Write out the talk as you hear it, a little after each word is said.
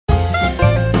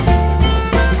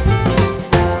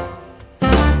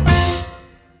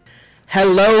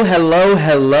Hello, hello,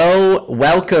 hello.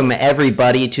 Welcome,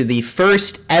 everybody, to the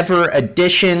first ever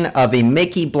edition of the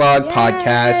MickeyBlog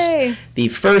podcast. The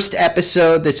first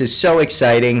episode. This is so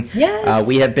exciting. Yes.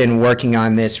 We have been working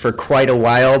on this for quite a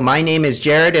while. My name is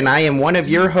Jared, and I am one of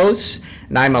your hosts,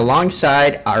 and I'm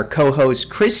alongside our co-host,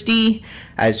 Christy,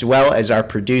 as well as our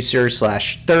producer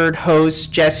 / third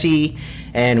host, Jesse,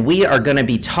 and we are going to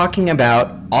be talking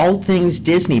about all things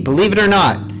Disney. Believe it or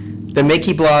not, the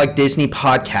MickeyBlog Disney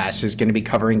podcast is going to be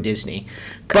covering Disney.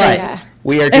 But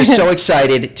we are just so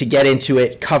excited to get into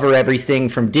it, cover everything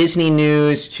from Disney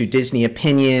news to Disney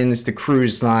opinions, the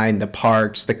cruise line, the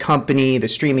parks, the company, the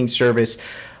streaming service,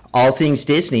 all things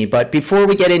Disney. But before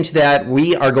we get into that,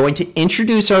 we are going to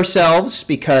introduce ourselves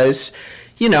because,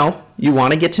 you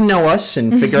want to get to know us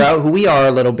and figure out who we are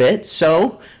a little bit.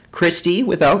 So, Christy,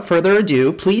 without further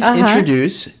ado, please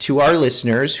introduce to our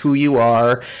listeners who you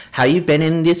are, how you've been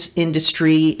in this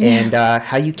industry, and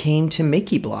how you came to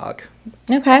MickeyBlog.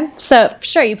 Okay, so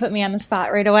sure, you put me on the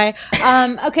spot right away.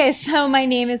 Okay, so my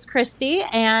name is Christy,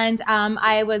 and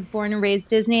I was born and raised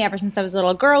Disney ever since I was a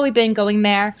little girl. We've been going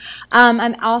there.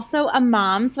 I'm also a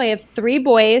mom, so I have 3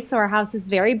 boys, so our house is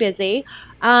very busy.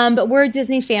 But we're a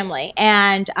Disney family,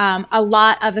 and a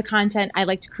lot of the content I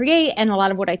like to create and a lot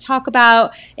of what I talk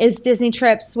about is Disney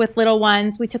trips with little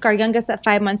ones. We took our youngest at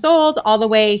 5 months old all the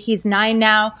way. He's 9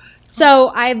 now.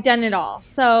 So I've done it all.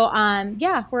 So,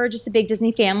 we're just a big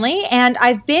Disney family. And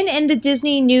I've been in the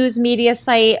Disney news media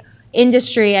site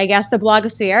industry, I guess, the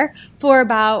blogosphere, for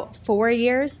about 4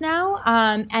 years now.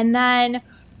 And then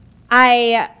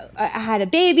I had a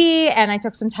baby and I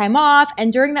took some time off.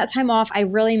 And during that time off, I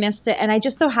really missed it. And I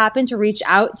just so happened to reach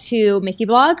out to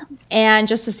MickeyBlog and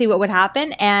just to see what would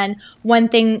happen. And one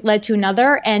thing led to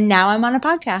another. And now I'm on a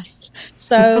podcast.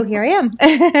 So here I am.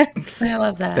 I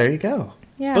love that. There you go.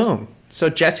 Yeah. Boom. So,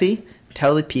 Jesse,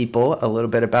 tell the people a little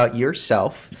bit about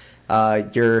yourself,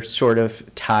 your sort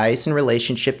of ties and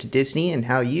relationship to Disney, and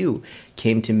how you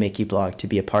came to MickeyBlog to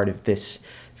be a part of this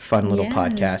fun little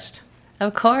podcast.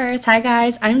 Of course. Hi,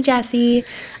 guys. I'm Jessie.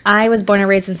 I was born and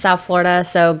raised in South Florida,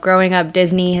 so growing up,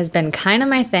 Disney has been kind of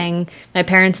my thing. My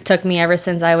parents took me ever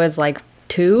since I was like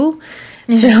 2.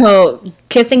 So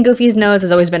kissing Goofy's nose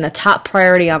has always been a top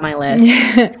priority on my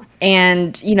list.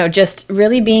 And, just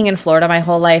really being in Florida my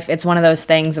whole life, it's one of those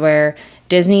things where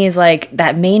Disney is like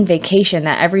that main vacation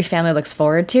that every family looks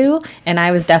forward to. And I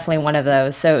was definitely one of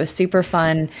those. So it was super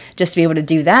fun just to be able to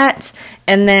do that.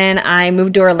 And then I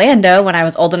moved to Orlando when I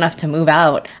was old enough to move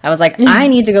out. I was like, I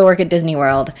need to go work at Disney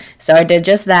World. So I did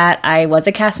just that. I was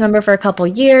a cast member for a couple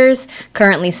years,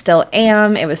 currently still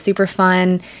am. It was super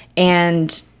fun.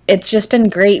 And it's just been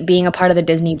great being a part of the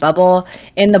Disney bubble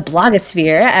in the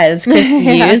blogosphere, as Christy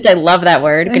used. I love that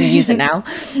word. Going to use it now.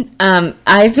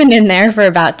 I've been in there for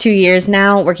about 2 years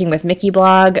now, working with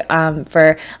MickeyBlog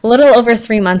for a little over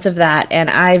 3 months of that, and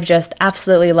I've just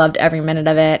absolutely loved every minute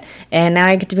of it. And now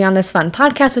I get to be on this fun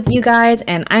podcast with you guys,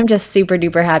 and I'm just super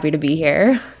duper happy to be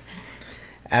here.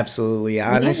 Absolutely.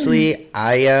 Honestly,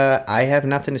 I have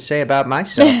nothing to say about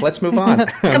myself. Let's move on.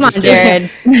 Come on, Jared.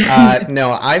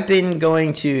 No, I've been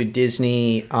going to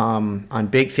Disney on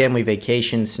big family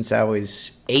vacations since I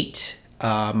was 8.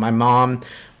 My mom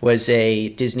was a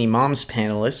Disney Moms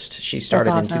panelist. She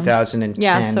started in 2010.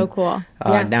 Yeah, so cool.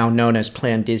 Now known as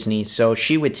Plan Disney. So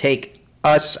she would take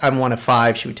us, I'm one of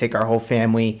 5, she would take our whole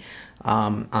family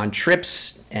on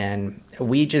trips, and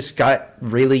we just got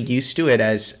really used to it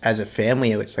as a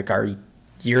family. It was like our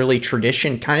yearly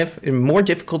tradition, kind of more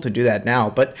difficult to do that now,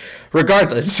 but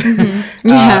regardless,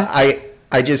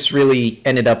 I just really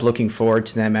ended up looking forward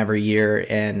to them every year.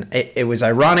 And it was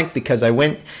ironic because I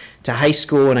went to high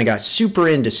school and I got super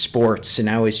into sports, and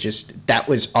that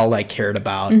was all I cared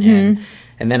about.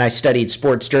 And then I studied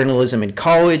sports journalism in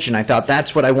college, and I thought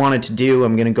that's what I wanted to do.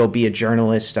 I'm going to go be a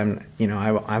journalist. I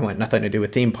want nothing to do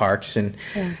with theme parks. And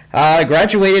I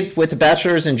graduated with a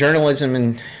bachelor's in journalism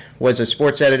and was a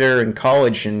sports editor in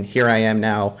college, and here I am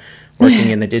now working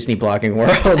in the Disney blogging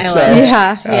world.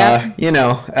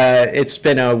 It's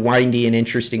been a windy and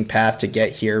interesting path to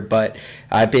get here, but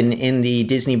I've been in the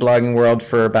Disney blogging world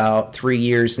for about 3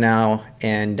 years now,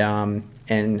 and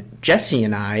Jesse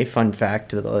and I, fun fact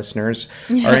to the listeners,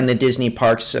 are in the Disney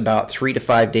parks about 3 to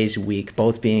 5 days a week,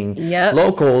 both being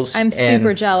locals. I'm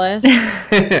super jealous.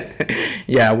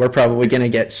 Yeah, we're probably going to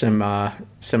get some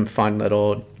fun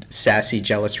little sassy,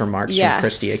 jealous remarks from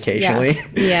Christy occasionally.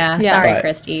 Yeah, sorry,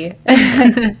 Christy.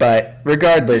 But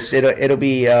regardless, it'll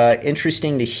be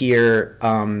interesting to hear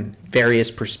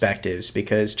various perspectives,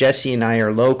 because Jesse and I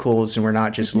are locals, and we're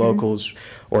not just locals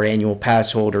or annual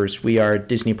pass holders. We are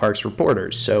Disney Parks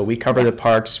reporters. So we cover the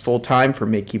parks full time for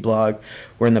MickeyBlog.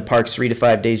 We're in the parks 3 to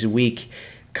 5 days a week,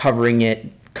 covering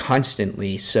it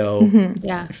constantly. So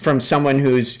from someone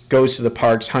who goes to the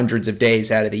parks hundreds of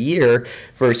days out of the year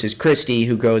versus Christy,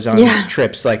 who goes on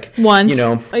trips like once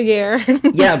a year.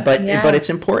 But it's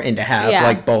important to have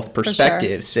like both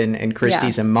perspectives. And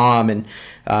Christy's a mom, and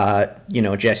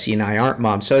Jesse and I aren't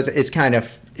moms, so it's kind of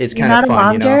fun.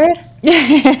 Mom, Jared?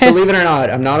 Believe it or not,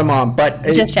 I'm not a mom, but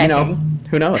just checking.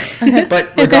 Who knows?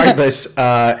 But regardless,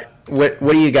 what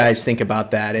do you guys think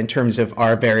about that in terms of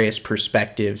our various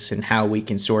perspectives and how we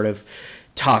can sort of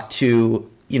talk to,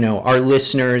 our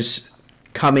listeners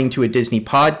coming to a Disney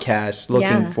podcast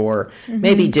looking for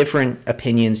maybe different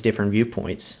opinions, different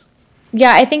viewpoints?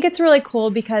 Yeah, I think it's really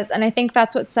cool and I think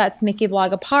that's what sets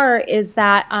MickeyBlog apart, is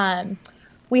that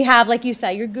we have, like you said,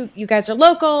 you guys are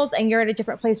locals and you're at a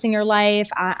different place in your life.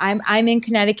 I'm in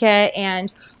Connecticut,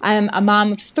 and I'm a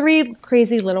mom of 3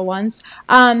 crazy little ones.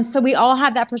 So we all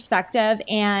have that perspective,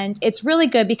 and it's really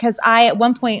good because at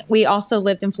one point, we also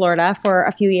lived in Florida for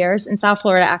a few years, in South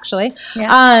Florida, actually.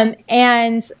 Yeah.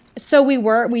 And so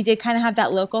we did kind of have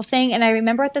that local thing. And I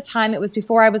remember at the time, it was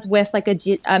before I was with like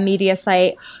a media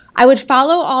site, I would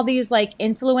follow all these like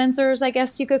influencers, I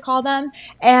guess you could call them.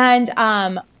 And,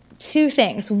 2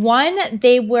 things. One,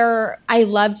 I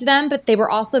loved them, but they were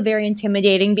also very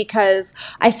intimidating because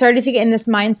I started to get in this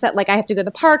mindset, like I have to go to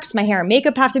the parks, my hair and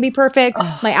makeup have to be perfect,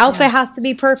 my outfit has to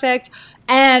be perfect.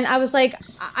 And I was like,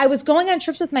 I was going on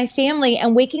trips with my family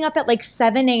and waking up at like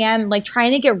 7 a.m., like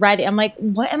trying to get ready. I'm like,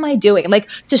 what am I doing? Like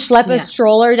to schlep a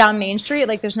stroller down Main Street?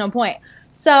 Like there's no point.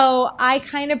 So I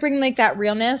kind of bring like that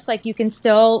realness, like you can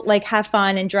still like have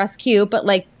fun and dress cute, but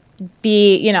like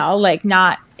be, like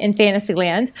not in fantasy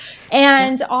land.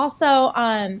 And also,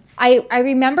 I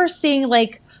remember seeing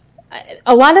like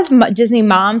a lot of Disney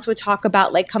moms would talk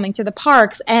about like coming to the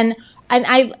parks, and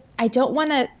I don't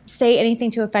want to say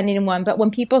anything to offend anyone, but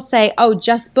when people say, oh,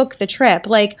 just book the trip,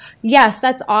 like, yes,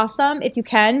 that's awesome if you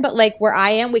can, but like where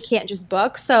I am, we can't just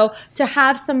book. So to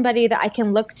have somebody that I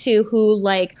can look to who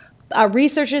like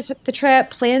researches the trip,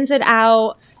 plans it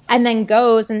out, and then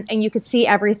goes and you could see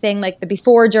everything like the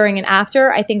before, during, and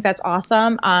after. I think that's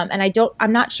awesome. And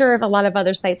I'm not sure if a lot of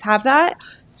other sites have that.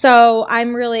 So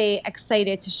I'm really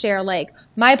excited to share like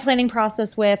my planning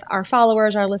process with our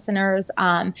followers, our listeners,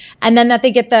 and then that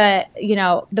they get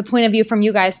the point of view from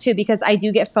you guys too, because I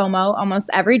do get FOMO almost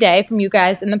every day from you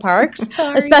guys in the parks,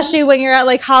 especially when you're at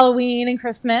like Halloween and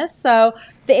Christmas. So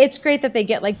it's great that they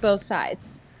get like both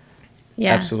sides.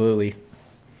 Yeah, absolutely.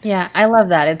 Yeah, I love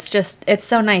that. It's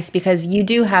so nice because you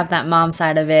do have that mom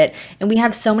side of it. And we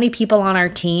have so many people on our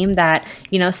team that,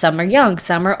 some are young,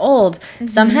 some are old,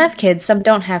 some have kids, some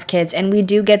don't have kids. And we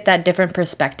do get that different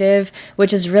perspective,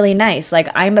 which is really nice. Like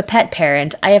I'm a pet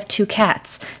parent. I have 2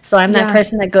 cats. So I'm that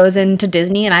person that goes into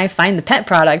Disney and I find the pet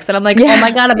products. And I'm like, oh my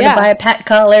God, I'm going to buy a pet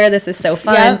collar. This is so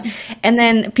fun. Yep. And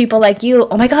then people like you,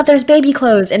 oh my God, there's baby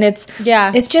clothes. And it's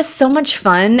just so much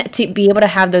fun to be able to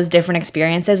have those different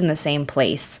experiences in the same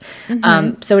place.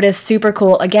 So it is super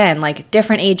cool. Again, like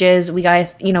different ages, we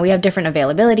guys, we have different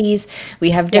availabilities,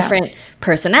 we have different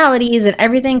personalities, and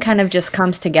everything kind of just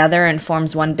comes together and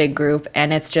forms one big group.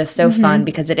 And it's just so fun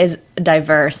because it is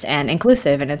diverse and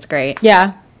inclusive, and it's great.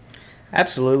 Yeah.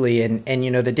 Absolutely. And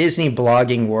the Disney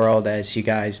blogging world, as you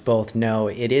guys both know,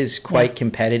 it is quite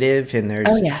competitive, and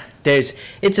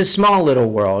it's a small little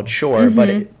world, sure,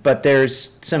 but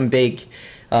there's some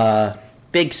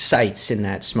big sites in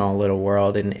that small little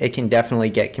world, and it can definitely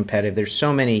get competitive. There's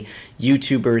so many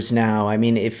YouTubers now. I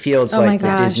mean, it feels like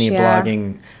the Disney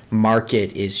blogging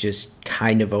market is just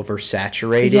kind of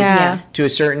oversaturated to a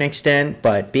certain extent,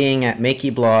 but being at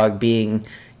MickeyBlog, being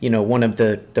one of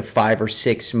the 5 or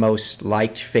 6 most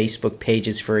liked Facebook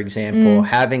pages, for example,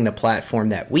 having the platform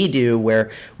that we do,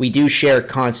 where we do share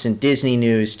constant Disney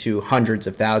news to hundreds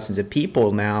of thousands of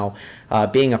people now,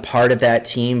 being a part of that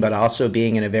team, but also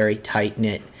being in a very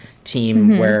tight-knit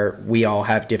team where we all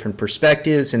have different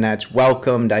perspectives, and that's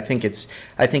welcomed. I think it's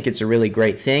a really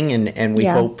great thing, and we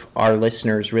hope our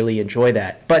listeners really enjoy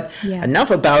that. But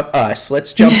enough about us.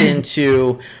 Let's jump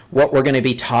into what we're going to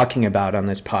be talking about on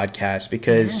this podcast,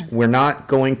 because we're not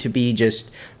going to be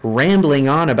just rambling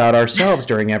on about ourselves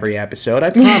during every episode,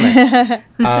 I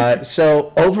promise.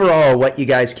 So overall, what you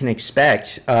guys can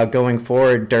expect going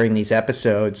forward during these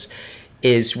episodes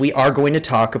is we are going to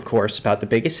talk, of course, about the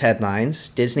biggest headlines,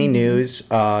 Disney news,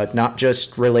 not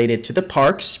just related to the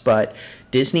parks, but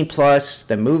Disney Plus,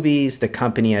 the movies, the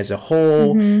company as a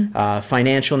whole,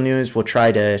 financial news. We'll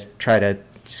try to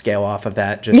scale off of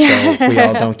that just so we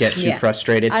all don't get too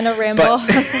frustrated. On a ramble.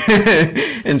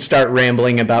 And start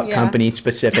rambling about company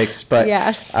specifics. But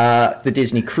yes. The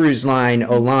Disney Cruise Line,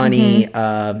 Olani,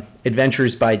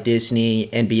 Adventures by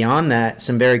Disney, and beyond that,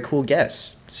 some very cool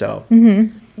guests. So,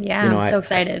 yeah, I'm so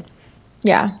excited.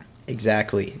 Yeah.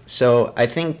 Exactly. So I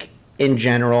think in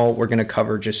general, we're going to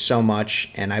cover just so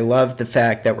much. And I love the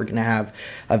fact that we're going to have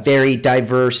a very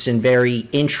diverse and very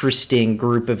interesting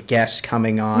group of guests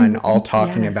coming on, all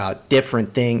talking about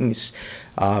different things.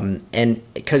 And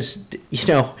because,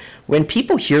 when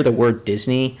people hear the word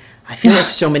Disney, I feel like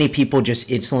so many people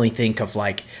just instantly think of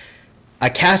like a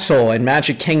castle and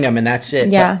Magic Kingdom and that's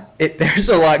it. Yeah. But there's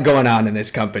a lot going on in this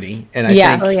company. And I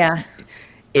think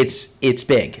it's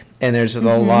big. And there's a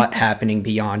lot happening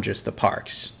beyond just the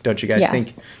parks. Don't you guys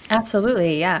think?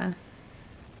 Absolutely, yeah.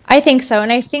 I think so.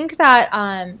 And I think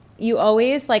that you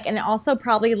always and also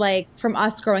probably from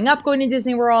us growing up going to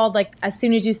Disney World, as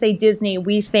soon as you say Disney,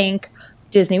 we think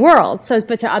Disney World. So,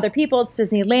 but to other people, it's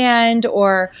Disneyland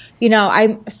or,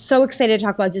 I'm so excited to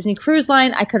talk about Disney Cruise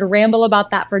Line. I could ramble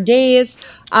about that for days.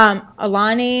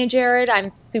 Alani, Jared, I'm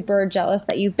super jealous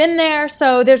that you've been there.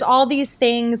 So there's all these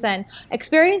things and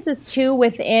experiences too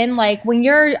within, when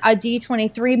you're a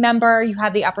D23 member, you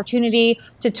have the opportunity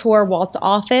to tour Walt's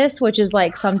office, which is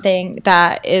something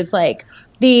that is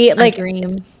the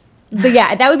dream.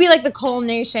 That would be the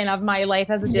culmination of my life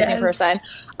as a Disney person.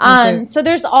 So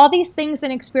there's all these things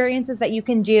and experiences that you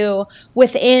can do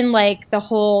within the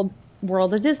whole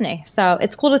world of Disney. So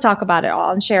it's cool to talk about it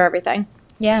all and share everything.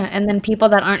 Yeah, and then people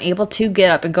that aren't able to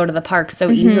get up and go to the park so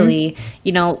easily,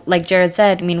 like Jared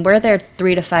said, we're there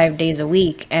 3 to 5 days a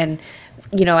week, and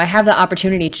I have the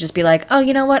opportunity to just be like, oh,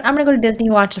 you know what? I'm going to go to Disney,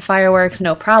 watch the fireworks,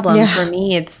 no problem. Yeah. For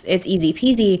me, it's easy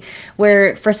peasy.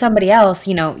 Where for somebody else,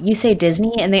 you say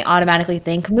Disney and they automatically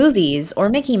think movies or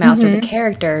Mickey Mouse or the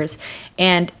characters.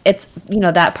 And it's,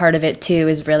 that part of it too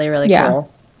is really, really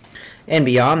cool. And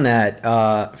beyond that,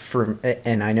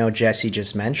 and I know Jesse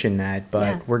just mentioned that,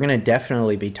 but we're going to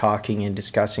definitely be talking and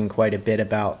discussing quite a bit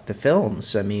about the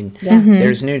films. I mean,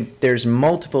 there's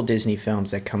multiple Disney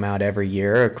films that come out every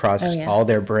year across all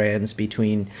their brands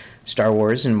between Star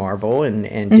Wars and Marvel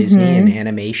and Disney and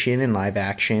animation and live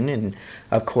action. And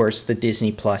of course, the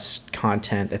Disney Plus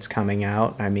content that's coming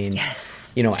out. I mean,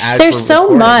 as there's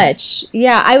so much.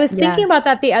 Yeah. I was thinking about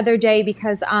that the other day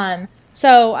because,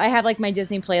 so I have my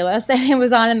Disney playlist and it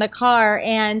was on in the car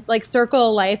and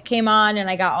Circle of Life came on and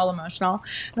I got all emotional.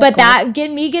 But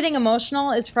me getting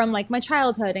emotional is from my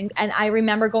childhood. And I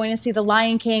remember going to see The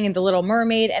Lion King and The Little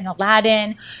Mermaid and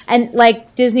Aladdin and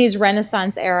Disney's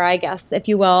Renaissance era, I guess, if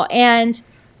you will. And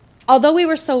although we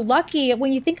were so lucky,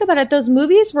 when you think about it, those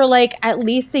movies were at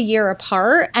least a year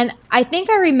apart. And I think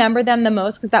I remember them the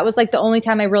most because that was the only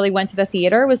time I really went to the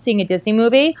theater was seeing a Disney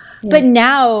movie. Yeah. But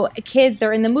now kids,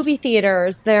 they're in the movie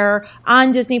theaters, they're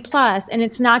on Disney Plus, and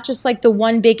it's not just the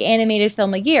one big animated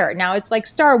film a year. Now it's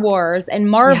Star Wars and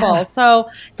Marvel. Yeah. So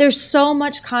there's so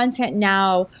much content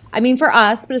now. I mean, for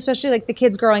us, but especially the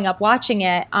kids growing up watching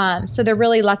it. So they're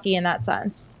really lucky in that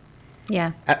sense.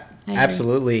 Yeah.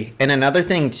 Absolutely. And another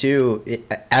thing, too,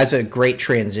 as a great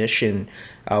transition,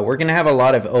 we're going to have a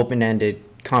lot of open-ended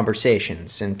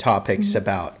conversations and topics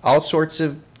about all sorts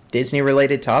of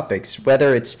Disney-related topics,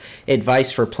 whether it's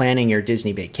advice for planning your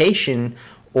Disney vacation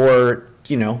or,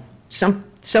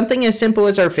 something as simple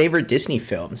as our favorite Disney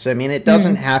films. I mean, it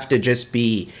doesn't have to just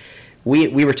be...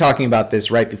 We were talking about this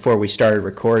right before we started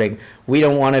recording. We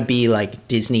don't want to be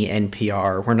Disney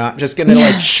NPR. We're not just going to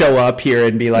show up here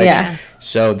and be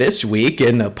so this week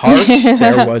in the parks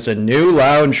there was a new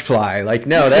Loungefly.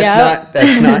 No,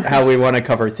 that's not how we want to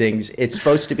cover things. It's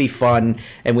supposed to be fun,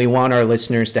 and we want our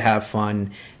listeners to have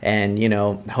fun. And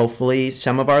hopefully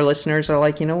some of our listeners are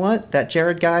you know what, that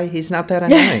Jared guy, he's not that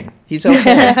annoying. He's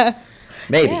okay.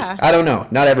 Maybe. I don't know.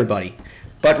 Not everybody.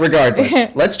 But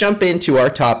regardless, let's jump into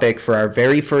our topic for our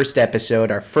very first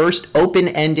episode, our first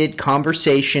open-ended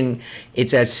conversation.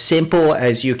 It's as simple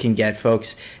as you can get,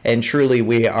 folks. And truly,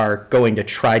 we are going to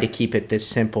try to keep it this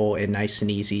simple and nice and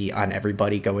easy on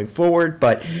everybody going forward.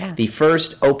 But the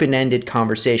first open-ended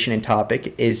conversation and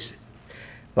topic is,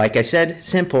 like I said,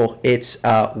 simple. It's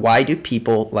why do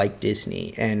people like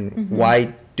Disney? And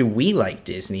why do we like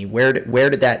Disney? Where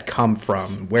did that come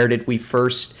from? Where did we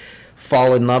first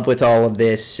fall in love with all of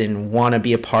this and want to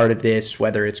be a part of this,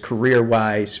 whether it's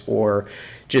career-wise or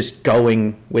just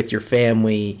going with your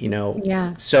family, you know.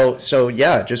 Yeah. So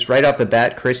yeah, just right off the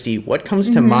bat, Christy, what comes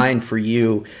to mind for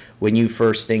you when you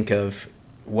first think of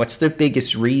what's the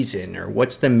biggest reason, or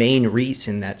what's the main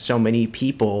reason that so many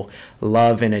people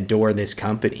love and adore this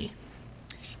company?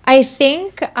 I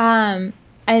think, and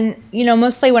you know,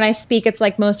 mostly when I speak, it's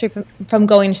like mostly from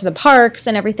going to the parks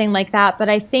and everything like that. But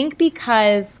I think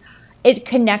because it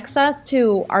connects us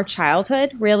to our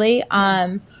childhood, really.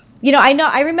 You know,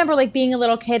 I remember like being a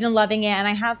little kid and loving it, and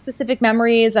I have specific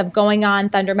memories of going on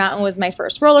Thunder Mountain was my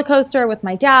first roller coaster with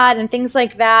my dad and things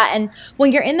like that. And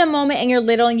when you're in the moment and you're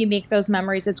little and you make those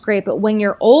memories, it's great. But when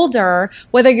you're older,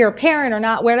 whether you're a parent or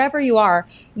not, wherever you are,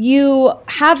 you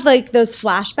have like those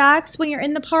flashbacks when you're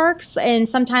in the parks, and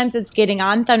sometimes it's getting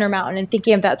on Thunder Mountain and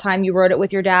thinking of that time you rode it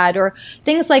with your dad or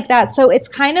things like that. So it's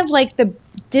kind of like the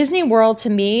Disney World to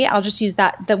me, I'll just use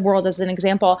the world as an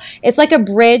example. It's like a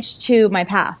bridge to my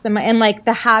past and like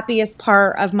the happiest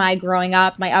part of my growing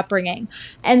up, my upbringing.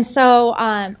 And so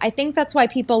I think that's why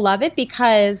people love it,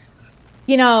 because,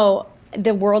 you know,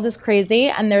 the world is crazy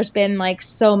and there's been like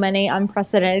so many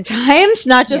unprecedented times,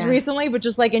 not just recently, but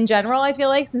just like in general, I feel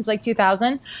like since like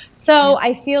 2000. So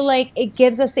I feel like it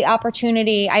gives us the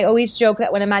opportunity. I always joke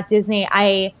that when I'm at Disney,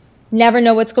 I never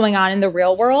know what's going on in the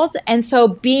real world. And so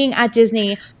being at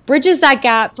Disney bridges that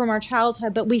gap from our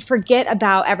childhood, but we forget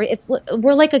about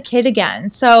we're like a kid again.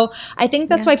 So I think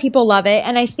that's why people love it.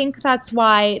 And I think that's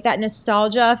why that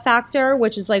nostalgia factor,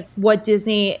 which is like what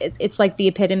Disney, it's like the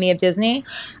epitome of Disney.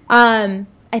 I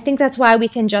think that's why we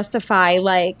can justify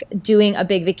like doing a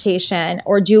big vacation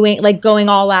or doing like going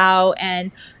all out.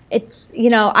 And it's, you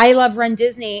know, I love Run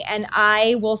Disney and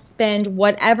I will spend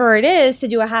whatever it is to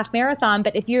do a half marathon.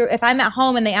 But if I'm at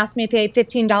home and they ask me to pay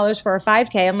 $15 for a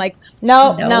 5K, I'm like,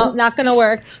 no, not going to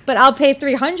work. But I'll pay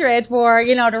 $300 for,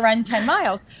 you know, to run 10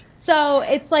 miles. So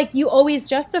it's like you always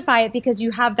justify it because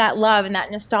you have that love, and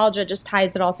that nostalgia just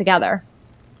ties it all together.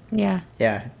 Yeah.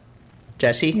 Yeah.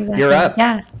 Jesse, Exactly. You're up.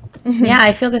 Yeah. Yeah,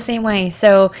 I feel the same way.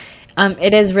 So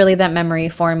it is really that memory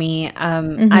for me.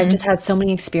 I've just had so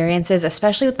many experiences,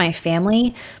 especially with my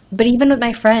family, but even with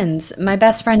my friends. My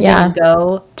best friend didn't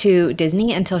go to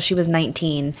Disney until she was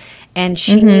 19, and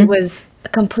she was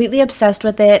completely obsessed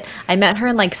with it. I met her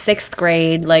in like 6th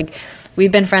grade. Like,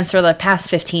 we've been friends for the past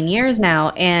 15 years now,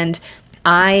 and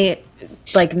I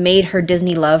like made her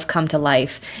Disney love come to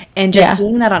life. And just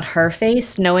seeing that on her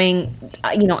face, knowing,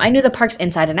 you know, I knew the parks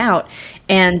inside and out,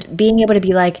 and being able to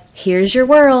be like, here's your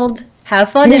world,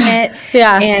 have fun in it.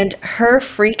 And her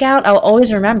freak out, I'll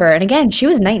always remember. And again, she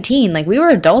was 19. Like, we were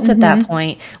adults at that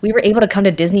point. We were able to come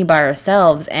to Disney by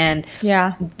ourselves. And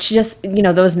she just, you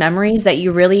know, those memories that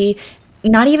you really,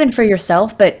 not even for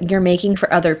yourself, but you're making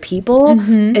for other people,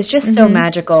 is just so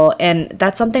magical. And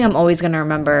that's something I'm always going to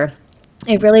remember.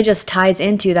 It really just ties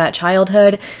into that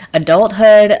childhood,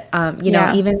 adulthood, you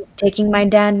know, even taking my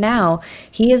dad now.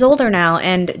 He is older now,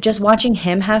 and just watching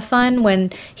him have fun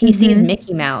when he sees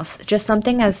Mickey Mouse, just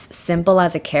something as simple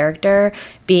as a character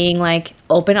being like,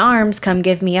 open arms, come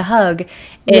give me a hug.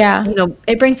 You know,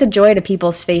 it brings a joy to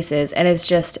people's faces, and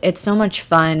it's so much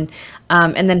fun.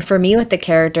 And then for me with the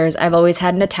characters, I've always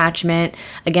had an attachment.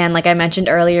 Again, like I mentioned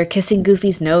earlier, kissing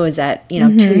Goofy's nose at, you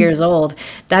know, 2 years old.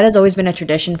 That has always been a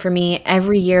tradition for me.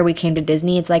 Every year we came to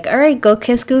Disney, it's like, all right, go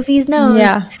kiss Goofy's nose.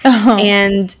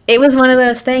 And it was one of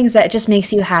those things that just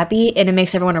makes you happy, and it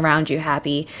makes everyone around you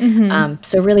happy.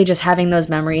 So really just having those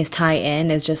memories tie in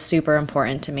is just super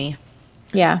important to me.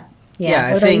 Yeah,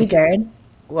 What about you, Jared?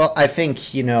 Well, I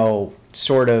think, you know,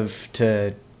 sort of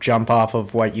to jump off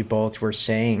of what you both were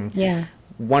saying.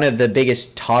 One of the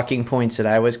biggest talking points that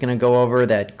I was going to go over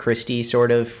that Christy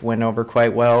sort of went over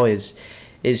quite well is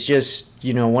just,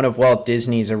 you know, one of Walt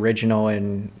Disney's original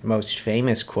and most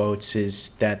famous quotes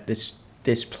is that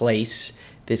this place,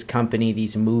 this company,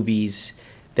 these movies,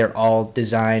 they're all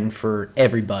designed for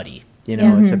everybody. You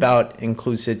know, it's about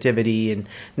inclusivity, and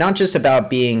not just about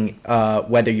being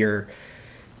whether you're,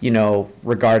 you know,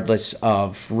 regardless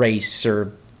of race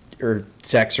or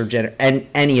sex or gender and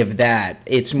any of that.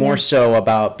 It's more so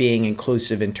about being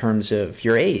inclusive in terms of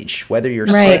your age, whether you're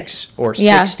 6 or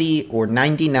 60 or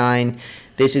 99.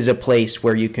 This is a place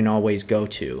where you can always go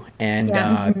to, and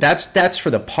that's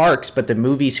for the parks. But the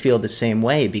movies feel the same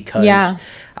way, because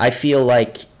I feel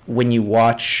like when you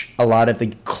watch a lot of the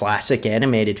classic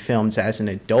animated films as an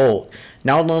adult,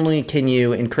 not only can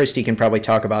you, and Christy can probably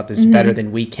talk about this better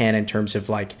than we can in terms of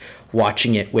like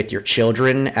watching it with your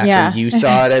children after you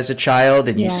saw it as a child,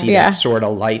 and you see that sort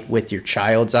of light with your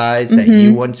child's eyes that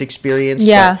you once experienced,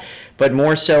 but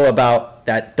more so about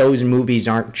that those movies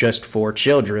aren't just for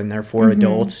children, they're for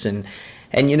adults. And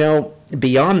you know,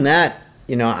 beyond that,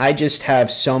 you know, I just have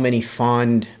so many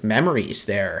fond memories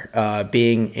there,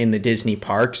 being in the Disney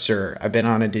parks, or I've been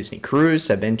on a Disney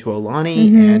cruise, I've been to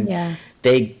Aulani, and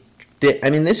I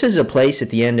mean, this is a place at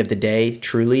the end of the day,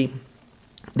 truly,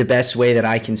 the best way that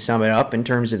I can sum it up in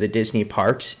terms of the Disney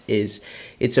parks is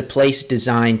it's a place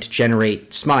designed to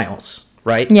generate smiles,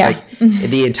 right? Yeah. Like,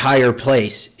 the entire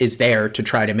place is there to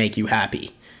try to make you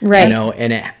happy. Right. You know,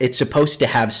 and it's supposed to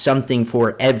have something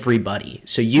for everybody.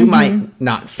 So you might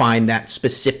not find that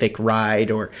specific ride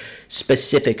or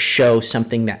specific show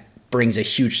something that brings a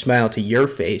huge smile to your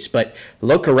face, but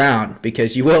look around,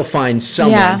 because you will find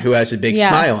someone who has a big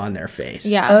smile on their face.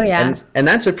 Yeah. Oh, yeah. And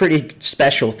that's a pretty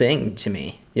special thing to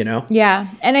me, you know? Yeah.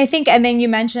 And I think, and then you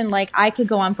mentioned, like, I could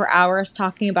go on for hours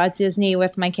talking about Disney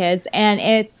with my kids, and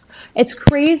it's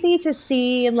crazy to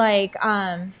see, like,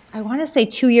 I want to say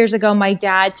 2 years ago, my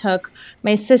dad took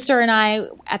my sister and I,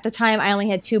 at the time I only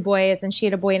had 2 boys and she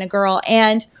had a boy and a girl.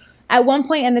 And at one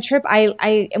point in the trip,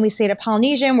 and we stayed at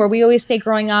Polynesian, where we always stayed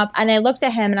growing up. And I looked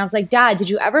at him and I was like, Dad, did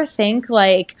you ever think,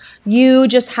 like, you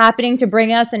just happening to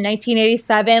bring us in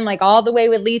 1987, like, all the way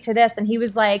would lead to this? And he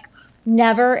was like,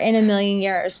 never in a million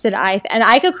years did I. And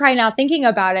I could cry now thinking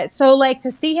about it. So, like,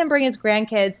 to see him bring his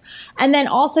grandkids. And then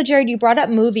also, Jared, you brought up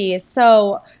movies.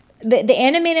 So the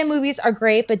animated movies are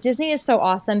great, but Disney is so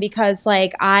awesome because,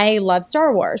 like, I love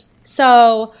Star Wars.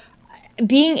 So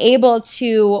being able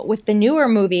to, with the newer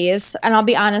movies, and I'll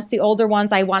be honest, the older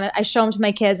ones, I show them to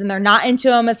my kids and they're not into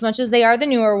them as much as they are the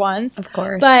newer ones. Of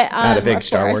course. But not a big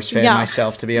Star Wars fan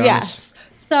myself, to be honest. Yes.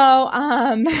 So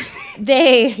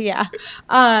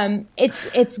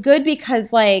it's good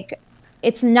because, like,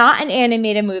 it's not an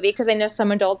animated movie, because I know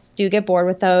some adults do get bored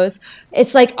with those.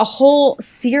 It's like a whole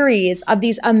series of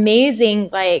these amazing,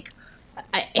 like,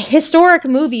 historic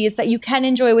movies that you can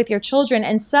enjoy with your children.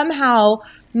 And somehow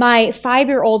my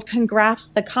 5-year-old can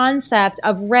grasp the concept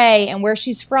of Rey and where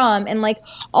she's from and, like,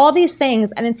 all these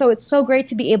things. And so it's so great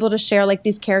to be able to share, like,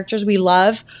 these characters we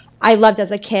love. I loved as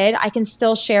a kid. I can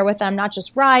still share with them not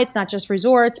just rides, not just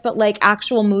resorts, but, like,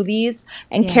 actual movies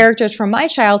and characters from my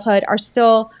childhood are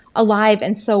still alive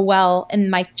and so well in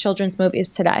my children's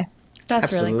movies today.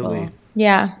 That's really cool.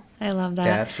 Yeah. I love that.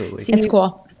 Yeah, absolutely. It's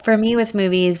cool. For me with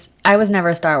movies, I was never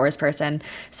a Star Wars person.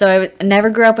 So I never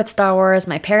grew up with Star Wars.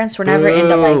 My parents were never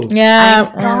into, like...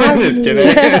 Yeah. Just kidding.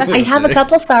 I have a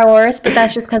couple Star Wars, but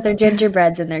that's just because they're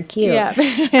gingerbreads and they're cute. Yeah.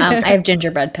 I have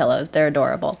gingerbread pillows. They're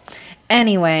adorable.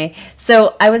 Anyway,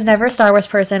 so I was never a Star Wars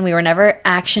person. We were never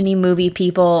action-y movie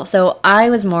people. So I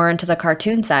was more into the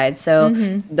cartoon side. So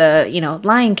the, you know,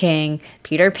 Lion King,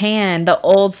 Peter Pan, the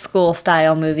old school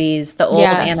style movies, the old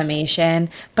animation.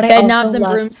 But Bed Knobs and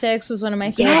Broomsticks was one of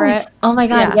my favorite. Yes. Oh my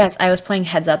God, yes. I was playing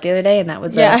Heads Up the other day, and that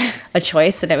was a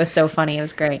choice, and it was so funny. It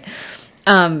was great.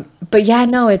 But yeah,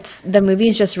 no, it's the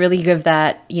movies just really give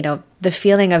that, you know, the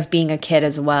feeling of being a kid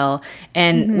as well.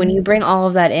 And when you bring all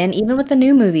of that in, even with the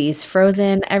new movies,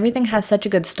 Frozen, everything has such a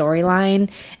good storyline,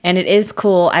 and it is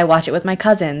cool. I watch it with my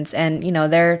cousins, and, you know,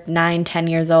 they're 9, 10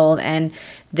 years old, and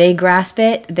they grasp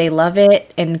it, they love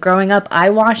it. And growing up, I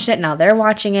watched it, now they're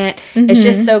watching it. It's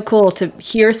just so cool to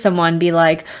hear someone be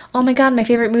like, oh my God, my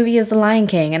favorite movie is The Lion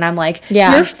King. And I'm like,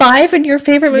 you're 5 and your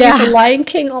favorite movie is The Lion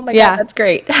King? Oh my God, that's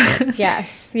great.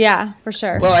 Yes, yeah, for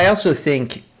sure. Well, I also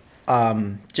think,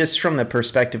 just from the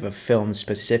perspective of film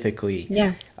specifically,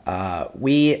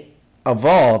 we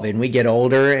evolve and we get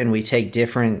older and we take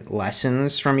different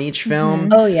lessons from each film.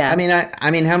 Oh yeah.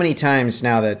 I mean, how many times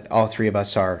now that all 3 of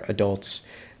us are adults,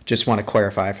 just want to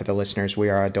clarify for the listeners, we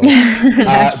are adults.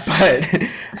 But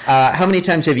how many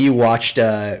times have you watched,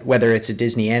 whether it's a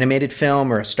Disney animated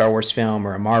film or a Star Wars film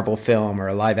or a Marvel film or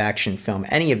a live action film,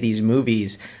 any of these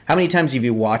movies, how many times have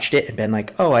you watched it and been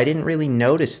like, oh, I didn't really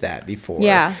notice that before?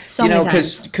 Yeah, so many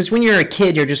times. Because when you're a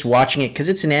kid, you're just watching it because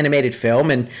it's an animated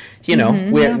film, and, you know,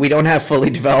 we don't have fully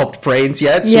developed brains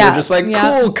yet, so we're just like,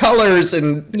 cool colors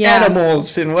and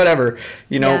animals and whatever.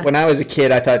 You know, when I was a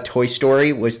kid, I thought Toy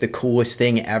Story was the coolest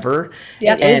thing ever.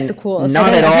 Yeah, it is the coolest.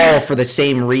 Not at all for the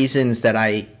same reasons that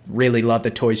I really love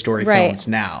the Toy Story films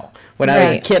now. When I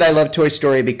was a kid, I loved Toy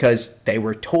Story because they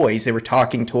were toys. They were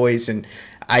talking toys, and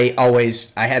I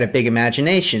had a big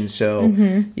imagination. So,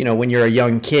 you know, when you're a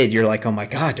young kid, you're like, oh my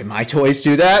God, do my toys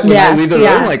do that? When I leave the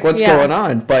room, like, what's going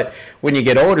on? But when you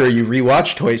get older, you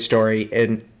rewatch Toy Story,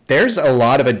 and there's a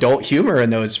lot of adult humor in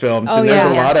those films, Oh, and there's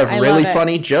yeah. a lot of I really love it.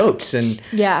 funny jokes, and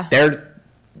Yeah. they're,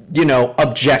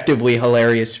 objectively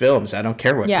hilarious films. I don't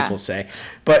care what Yeah. people say,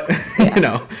 but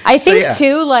I so, think yeah.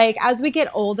 too, like as we get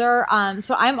older,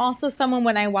 so I'm also someone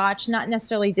when I watch, not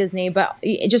necessarily Disney, but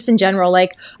just in general,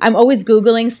 like I'm always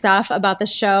Googling stuff about the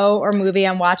show or movie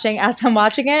I'm watching as I'm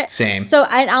watching it. Same. So,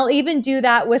 and I'll even do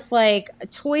that with like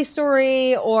Toy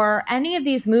Story or any of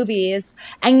these movies,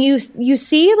 and you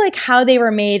see like how they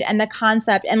were made and the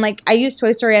concept. And like I use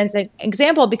Toy Story as an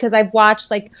example because I've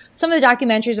watched like some of the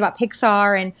documentaries about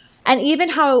Pixar and even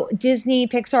how Disney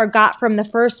Pixar got from the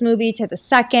first movie to the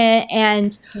second.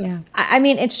 And I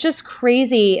mean, it's just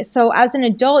crazy. So as an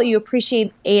adult, you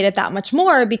appreciate it that much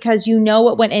more because you know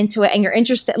what went into it and you're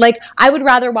interested. Like I would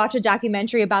rather watch a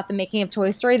documentary about the making of Toy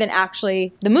Story than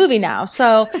actually the movie now.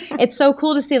 So it's so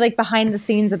cool to see like behind the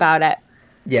scenes about it.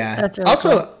 Yeah. That's really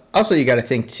cool. Also, you got to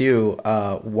think too,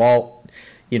 Walt,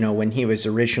 when he was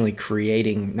originally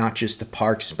creating not just the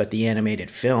parks, but the animated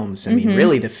films. I mean,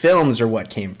 really the films are what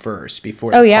came first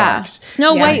before the parks.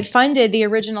 Snow White funded the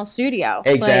original studio.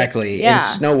 Exactly. And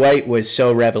Snow White was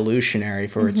so revolutionary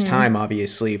for its time,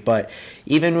 obviously. But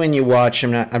even when you watch,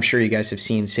 I'm sure you guys have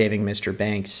seen Saving Mr.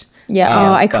 Banks.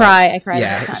 Yeah. I cry. I cry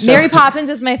yeah, all the time. so- Mary Poppins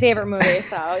is my favorite movie.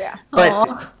 So yeah.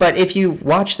 But if you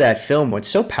watch that film, what's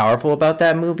so powerful about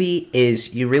that movie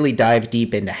is you really dive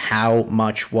deep into how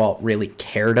much Walt really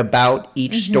cared about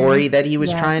each story that he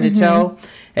was trying to tell.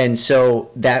 And so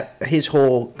that his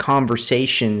whole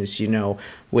conversations,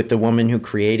 with the woman who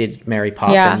created Mary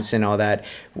Poppins and all that,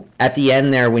 at the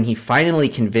end there, when he finally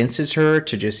convinces her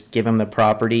to just give him the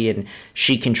property and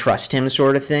she can trust him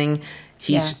sort of thing,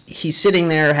 he's sitting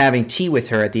there having tea with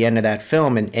her at the end of that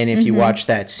film, and if you watch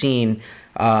that scene,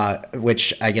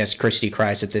 which I guess Christy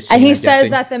cries at this scene. And he I'm says guessing.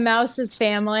 that the mouse is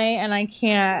family, and I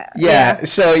can't.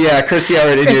 So Christy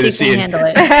already knew the Christy scene. can handle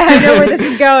it. I know where this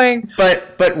is going.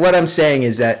 But what I'm saying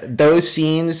is that those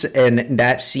scenes and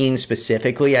that scene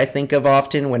specifically, I think of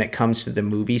often when it comes to the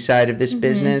movie side of this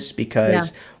business,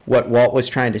 because what Walt was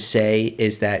trying to say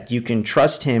is that you can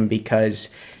trust him because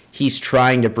he's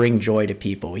trying to bring joy to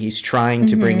people. He's trying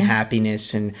to bring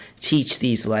happiness and teach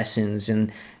these lessons.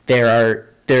 And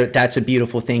that's a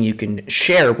beautiful thing you can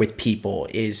share with people,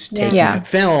 is taking a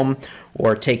film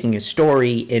or taking a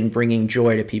story and bringing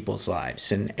joy to people's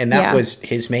lives. And that was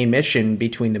his main mission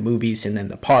between the movies and then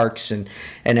the parks and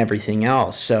everything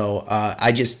else. So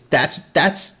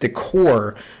that's the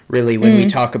core, really, when we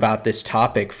talk about this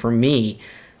topic for me.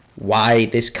 Why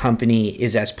this company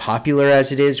is as popular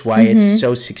as it is, why it's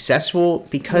so successful,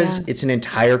 because it's an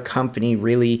entire company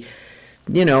really,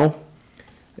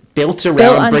 built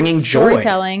around bringing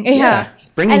storytelling. joy. Yeah.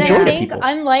 Bringing joy to people.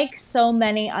 Unlike so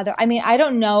many other, I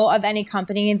don't know of any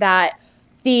company that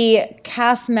the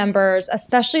cast members,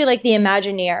 especially like the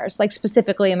Imagineers, like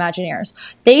specifically Imagineers,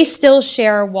 they still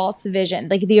share Walt's vision.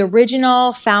 Like the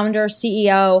original founder,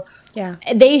 CEO,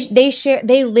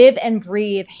 they live and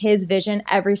breathe his vision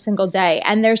every single day.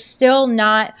 And there's still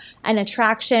not an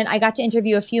attraction. I got to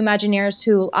interview a few Imagineers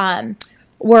who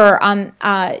were on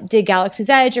did Galaxy's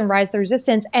Edge and Rise of the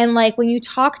Resistance, and like when you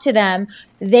talk to them,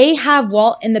 they have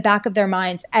Walt in the back of their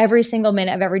minds every single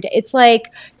minute of every day. It's like,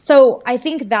 so I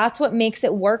think that's what makes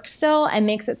it work still and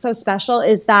makes it so special,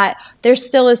 is that there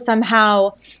still is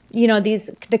somehow,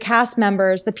 the cast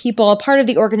members, the people, a part of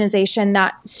the organization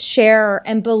that share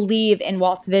and believe in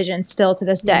Walt's vision still to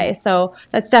this day. So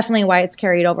that's definitely why it's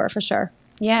carried over for sure.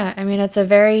 Yeah, I mean, it's a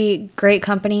very great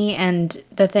company, and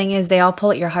the thing is, they all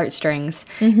pull at your heartstrings.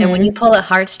 And when you pull at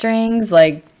heartstrings,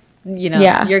 like,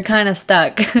 you're kind of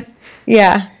stuck.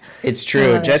 Yeah. It's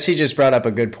true. Jesse just brought up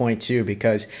a good point, too,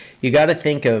 because you got to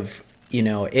think of,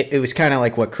 it was kind of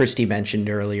like what Christy mentioned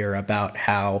earlier about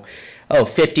how,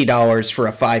 $50 for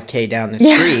a 5K down the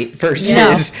street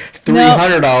versus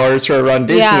 $300 for a Run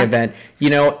Disney event,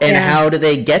 and how do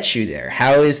they get you there?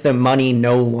 How is the money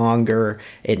no longer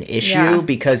an issue?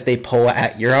 Because they pull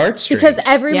at your heartstrings. Because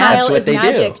every mile is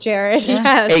magic, do. Jared.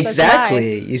 Yes,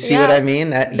 exactly. You see what I mean?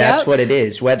 That's what it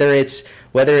is. Whether it's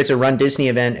a Run Disney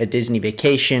event, a Disney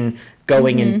vacation,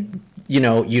 going and you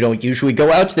don't usually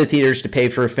go out to the theaters to pay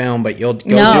for a film, but you'll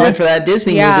go do it for that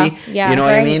Disney movie. Yeah, you know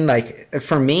what I mean? Like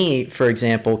for me, for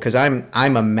example, because I'm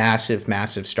a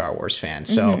massive Star Wars fan.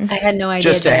 So I had no idea.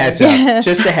 Just a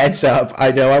heads up.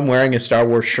 I know I'm wearing a Star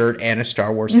Wars shirt and a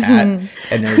Star Wars hat,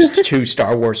 and there's 2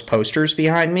 Star Wars posters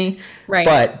behind me. Right.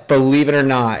 But believe it or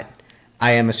not,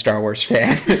 I am a Star Wars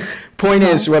fan. Point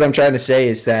is, what I'm trying to say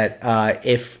is that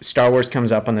if Star Wars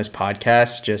comes up on this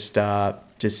podcast, just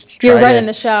just You're try running to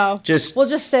the show. We'll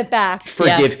just sit back.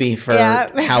 Forgive me for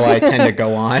how I tend to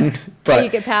go on. But you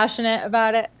get passionate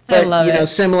about it. I love you know, it.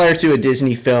 similar to a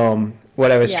Disney film,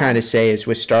 what I was trying to say is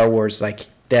with Star Wars, like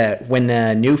that when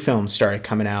the new films started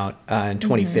coming out in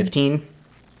 2015,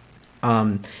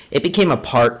 it became a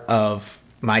part of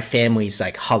my family's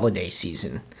like holiday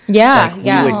season. Yeah, like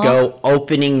we would go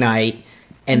opening night,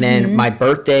 and then my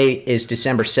birthday is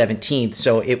December 17th.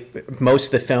 So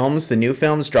most of the films, the new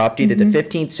films, dropped either the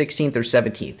 15th, 16th, or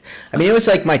 17th. I mean, it was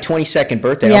like my 22nd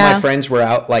birthday. All my friends were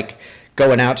out like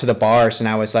going out to the bars, and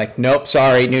I was like, nope,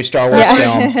 sorry, new Star Wars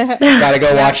film. Gotta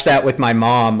go watch that with my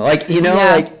mom. Like, you know,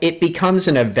 like it becomes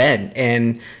an event.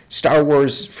 And Star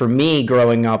Wars for me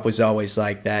growing up was always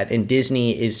like that, and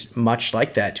Disney is much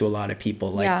like that to a lot of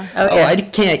people. Like, I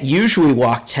can't usually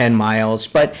walk 10 miles,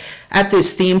 but at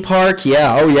this theme park, we're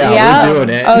doing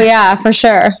it. Oh yeah, for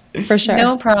sure.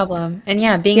 No problem.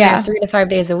 And being there 3 to 5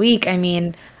 days a week, I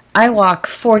mean, I walk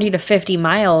 40 to 50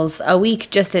 miles a week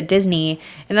just at Disney,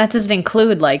 and that doesn't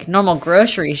include like normal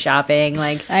grocery shopping.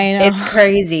 Like, I know. It's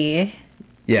crazy.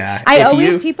 Yeah.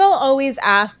 People always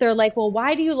ask, they're like, well,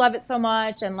 why do you love it so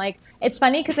much? And like, it's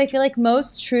funny because I feel like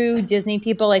most true Disney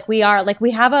people, like we have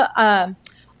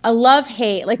a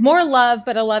love-hate, like more love,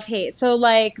 but a love-hate. So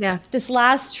like this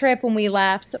last trip when we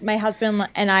left, my husband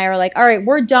and I are like, all right,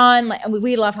 we're done. Like,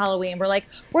 we love Halloween. We're like,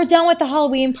 we're done with the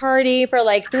Halloween party for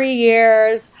like 3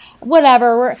 years,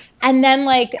 whatever. And then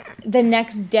like the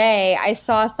next day I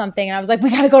saw something and I was like,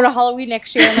 we got to go to Halloween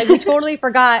next year. And like, we totally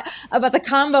forgot about the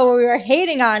combo where we were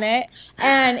hating on it.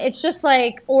 And it's just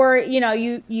like, or, you know,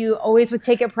 you always with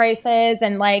ticket prices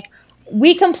and like,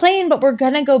 we complain, but we're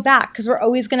going to go back because we're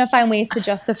always going to find ways to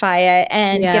justify it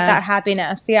and get that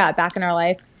happiness, back in our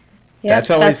life. Yep,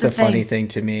 that's always the funny thing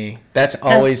to me. That's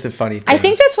always the funny thing. I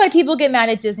think that's why people get mad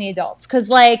at Disney adults because,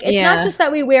 like, it's not just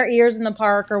that we wear ears in the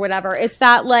park or whatever. It's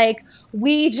that, like,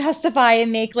 we justify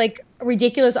and make, like,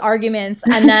 ridiculous arguments,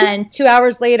 and then 2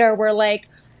 hours later, we're, like,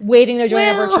 waiting to join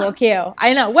a virtual queue.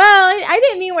 I know. Well, I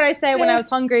didn't mean what I said when I was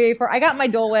hungry. I got my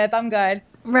Dole Whip. I'm good.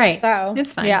 Right. So,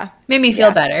 it's fine. Yeah. Made me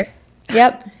feel better.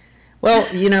 Yep.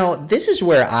 Well, you know, this is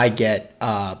where I get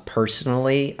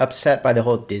personally upset by the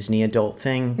whole Disney adult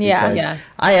thing. Because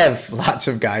I have lots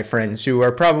of guy friends who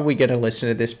are probably going to listen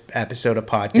to this episode of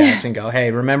podcast and go, hey,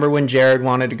 remember when Jared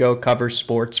wanted to go cover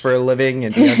sports for a living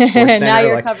and be on Sports Center? Now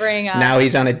you're covering now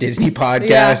he's on a Disney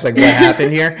podcast. Like, what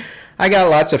happened here? I got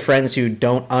lots of friends who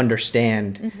don't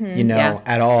understand,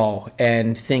 at all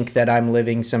and think that I'm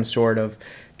living some sort of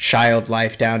child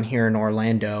life down here in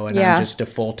Orlando and I'm just a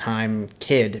full-time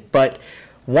kid. But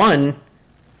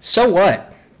so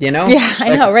what? You know? Yeah,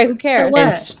 I know, right? Who cares?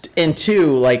 And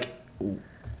two, like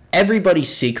everybody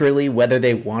secretly, whether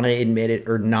they want to admit it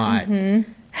or not,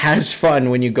 has fun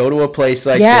when you go to a place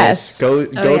like this, go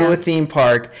to a theme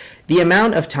park. The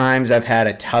amount of times I've had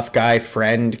a tough guy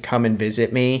friend come and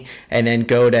visit me and then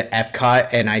go to Epcot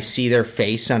and I see their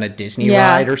face on a Disney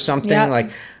ride or something like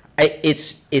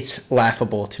it's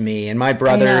laughable to me. And my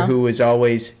brother, who is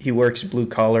he works blue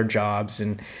collar jobs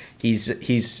and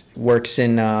he's works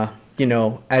in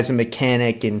as a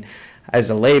mechanic and as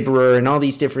a laborer and all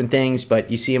these different things, but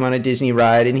you see him on a Disney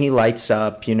ride and he lights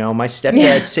up. My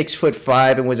stepdad's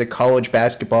 6'5" and was a college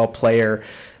basketball player,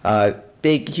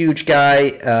 big huge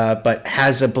guy, but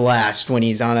has a blast when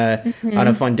he's on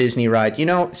a fun Disney ride.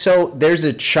 So there's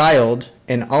a child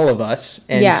in all of us,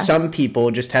 and some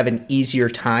people just have an easier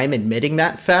time admitting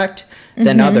that fact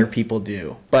than other people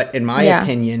do. But in my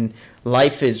opinion,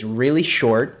 life is really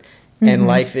short, and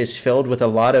life is filled with a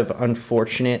lot of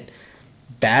unfortunate,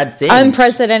 bad things.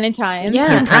 Unprecedented times.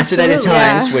 Yeah, unprecedented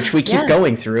times, which we keep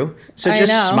going through. So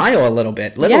just smile a little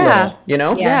bit, live a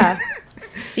little, Yeah.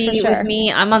 See, with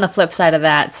me, I'm on the flip side of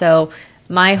that. So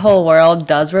my whole world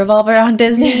does revolve around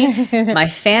Disney. My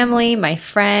family, my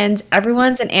friends,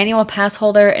 everyone's an annual pass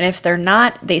holder. And if they're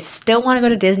not, they still want to go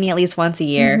to Disney at least once a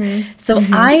year. So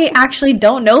I actually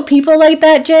don't know people like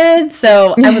that, Jared.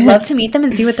 So I would love to meet them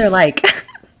and see what they're like.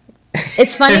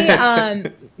 It's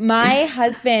funny. My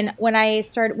husband,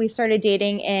 we started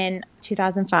dating in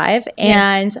 2005,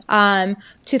 and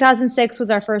 2006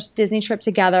 was our first Disney trip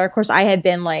together. Of course, I had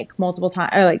been like multiple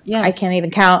times, or like I can't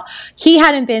even count. He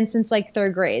hadn't been since like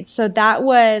third grade, so that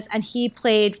was, and he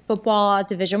played football at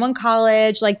Division I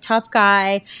college, like tough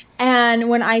guy. And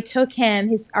when I took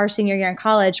him, our senior year in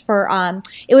college for,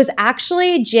 it was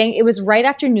actually, it was right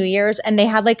after New Year's, and they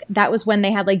had like, that was when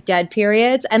they had like dead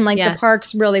periods, and like the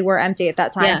parks really were empty at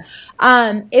that time.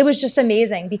 It was just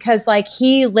amazing because like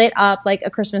he lit up like a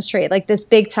Christmas tree. like this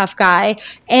big tough guy.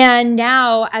 And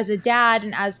now as a dad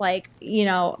and as like, you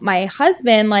know, my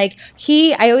husband, like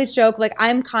I always joke, like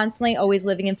I'm constantly always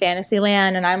living in fantasy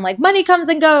land and I'm like, money comes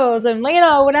and goes and, you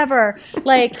know, whatever.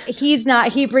 Like he's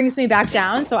not, he brings me back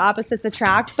down. So opposites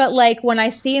attract. But like when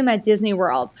I see him at Disney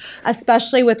World,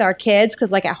 especially with our kids,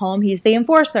 because like at home, he's the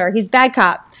enforcer, he's bad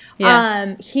cop.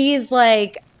 Yeah. He's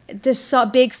like this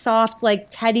big, soft, like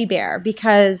teddy bear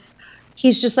because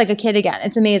he's just like a kid again.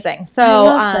 It's amazing. So, I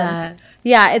love that.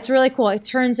 Yeah, it's really cool. It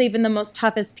turns even the most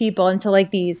toughest people into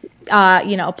like these,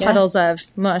 you know, puddles of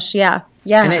mush. Yeah.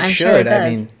 Yeah. And it I'm should. Sure it does. I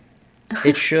mean,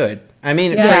 it should. I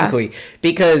mean, frankly,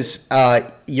 because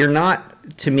you're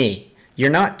not, to me,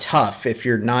 you're not tough if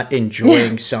you're not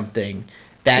enjoying something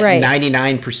that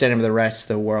 99% of the rest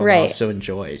of the world also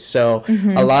enjoys. So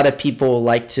a lot of people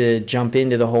like to jump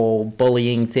into the whole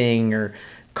bullying thing or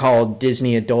called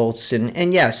Disney adults.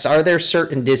 And yes, are there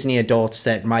certain Disney adults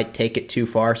that might take it too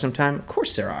far sometime? Of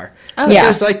course there are. Oh, but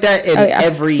there's like that in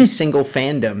every single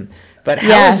fandom. But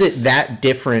how is it that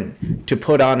different to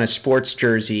put on a sports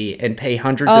jersey and pay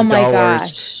hundreds of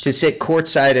dollars to sit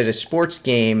courtside at a sports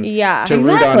game to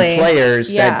root on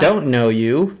players that don't know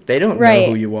you? They don't know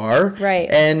who you are. Right.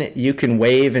 And you can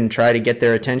wave and try to get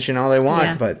their attention all they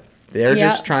want, but they're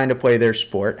just trying to play their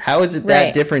sport. How is it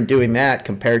that different doing that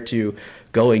compared to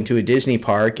going to a Disney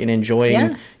park and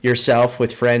enjoying yourself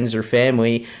with friends or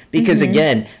family? Because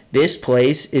again, this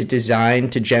place is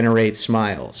designed to generate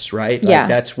smiles, right? Like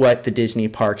that's what the Disney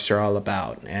parks are all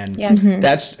about. And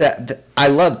that's that. I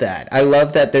love that. I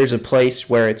love that there's a place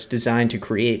where it's designed to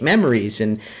create memories.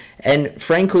 And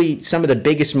frankly, some of the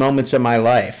biggest moments of my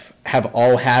life have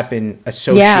all happened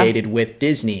associated with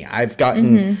Disney. I've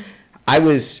gotten,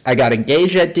 I got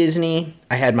engaged at Disney.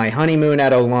 I had my honeymoon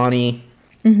at Aulani.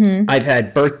 I've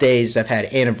had birthdays, I've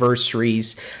had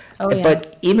anniversaries,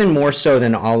 but even more so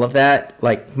than all of that,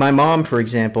 like my mom, for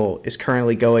example, is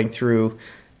currently going through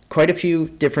quite a few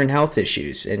different health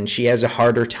issues, and she has a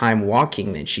harder time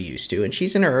walking than she used to, and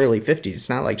she's in her early 50s. It's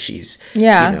not like she's, you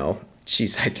know,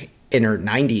 she's like in her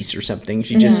 90s or something.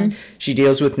 She just, she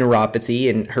deals with neuropathy,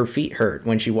 and her feet hurt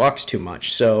when she walks too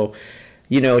much. So,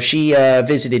 you know, she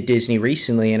visited Disney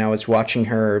recently, and I was watching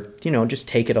her, you know, just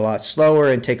take it a lot slower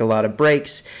and take a lot of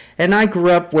breaks. And I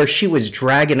grew up where she was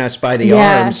dragging us by the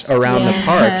arms around the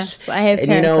parks. I have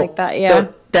parents like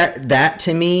that, that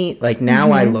to me, like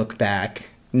now I look back,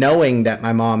 knowing that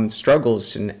my mom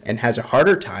struggles and has a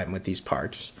harder time with these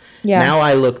parks. Now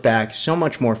I look back so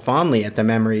much more fondly at the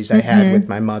memories I had with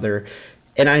my mother.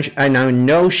 And I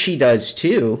know she does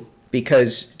too,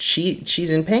 because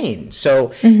she's in pain.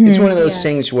 So it's one of those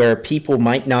things where people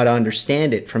might not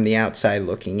understand it from the outside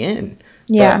looking in.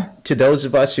 But to those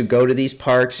of us who go to these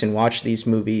parks and watch these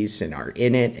movies and are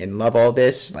in it and love all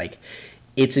this, like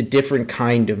it's a different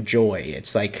kind of joy.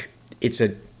 It's like, it's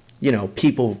a, you know,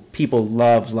 people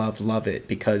love it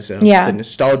because of the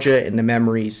nostalgia and the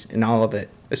memories and all of it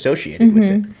associated with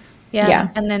it. Yeah.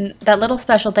 And then that little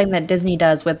special thing that Disney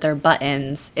does with their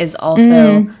buttons is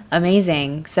also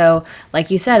amazing. So,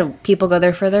 like you said, people go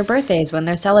there for their birthdays when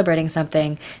they're celebrating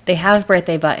something. They have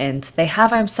birthday buttons. They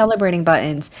have I'm celebrating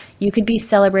buttons. You could be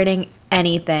celebrating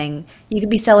anything. You could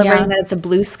be celebrating that it's a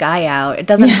blue sky out. It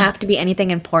doesn't have to be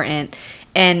anything important.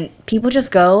 And people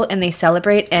just go and they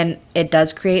celebrate, and it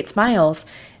does create smiles.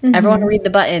 Everyone will read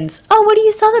the buttons. Oh, what are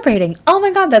you celebrating? Oh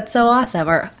my God, that's so awesome.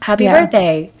 Or happy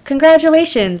birthday.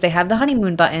 Congratulations. They have the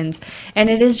honeymoon buttons. And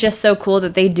it is just so cool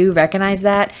that they do recognize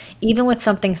that, even with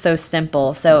something so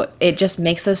simple. So it just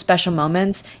makes those special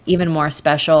moments even more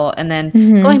special. And then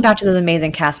going back to those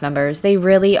amazing cast members, they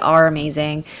really are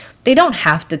amazing. They don't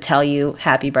have to tell you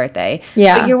happy birthday.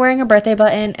 But you're wearing a birthday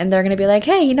button and they're going to be like,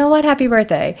 hey, you know what? Happy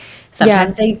birthday.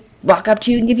 Sometimes they walk up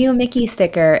to you and give you a Mickey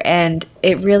sticker, and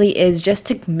it really is just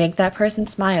to make that person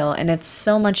smile. And it's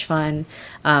so much fun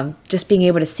just being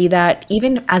able to see that,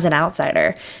 even as an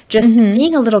outsider. Just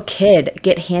seeing a little kid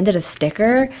get handed a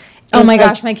sticker. Oh my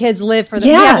gosh, my kids live for them.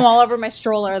 We have them all over my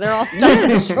stroller. They're all stuck in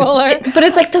the stroller. But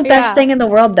it's like the best thing in the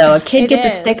world, though. A kid gets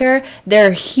a sticker,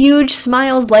 their huge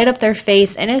smiles light up their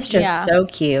face, and it's just so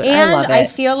cute. And I love it. I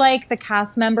feel like the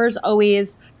cast members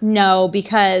always know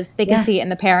because they can see it in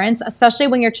the parents, especially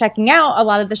when you're checking out. A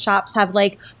lot of the shops have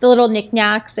like the little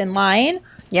knickknacks in line.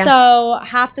 So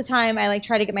half the time I like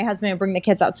try to get my husband to bring the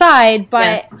kids outside,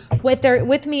 but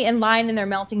with me in line and they're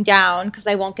melting down because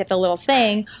I won't get the little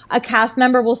thing, a cast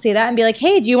member will see that and be like,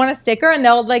 hey, do you want a sticker? And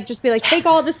they'll like just be like, take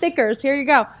all the stickers, here you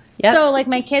go. So like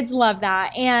my kids love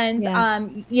that. And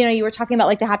you know, you were talking about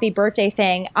like the happy birthday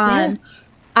thing.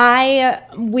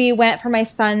 We went for my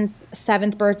son's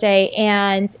 7th birthday,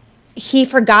 and he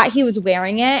forgot he was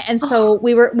wearing it, and so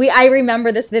I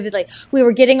remember this vividly. We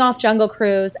were getting off Jungle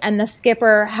Cruise, and the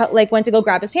skipper like went to go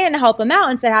grab his hand to help him out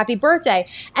and said happy birthday,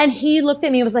 and he looked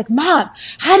at me and was like, Mom,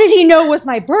 how did he know it was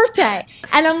my birthday?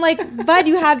 And I'm like, Bud,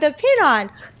 you have the pin on.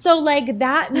 So like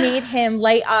that made him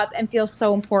light up and feel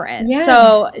so important.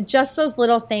 So just those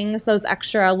little things, those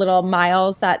extra little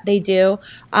miles that they do,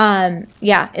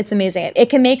 it's amazing. It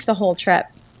can make the whole trip.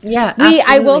 Yeah,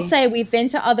 I will say we've been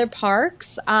to other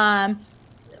parks.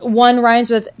 One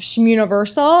rhymes with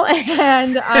Universal,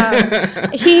 and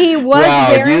he was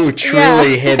wearing. You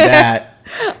truly hit that.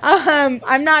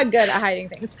 I'm not good at hiding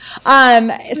things.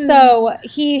 So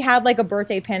he had like a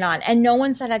birthday pin on, and no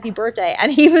one said happy birthday,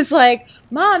 and he was like,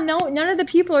 Mom, no, none of the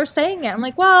people are saying it. I'm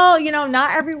like, well,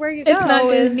 not everywhere you go. It's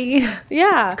not Disney.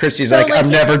 Yeah. Christy's so, like,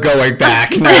 I'm never going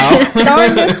back now.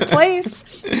 Darn this place.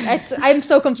 I'm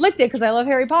so conflicted because I love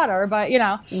Harry Potter, but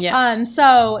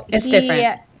so it's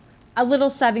different. A little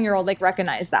 7-year-old like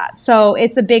recognized that. So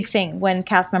it's a big thing when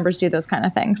cast members do those kind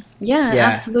of things. Yeah,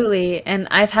 absolutely. And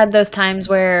I've had those times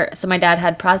where, so my dad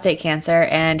had prostate cancer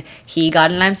and he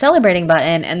got an I'm celebrating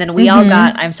button, and then we all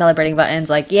got I'm celebrating buttons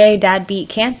like, yay, Dad beat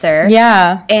cancer.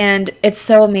 Yeah. And it's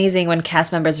so amazing when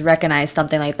cast members recognize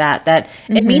something like that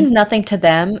it means nothing to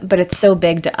them, but it's so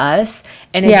big to us.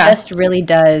 And it just really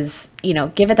does,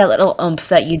 give it that little oomph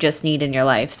that you just need in your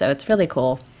life. So it's really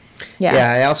cool.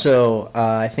 Yeah, I also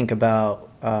I think about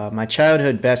my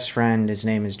childhood best friend. His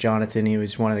name is Jonathan. He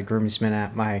was one of the groomsmen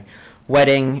at my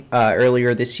wedding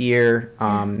earlier this year.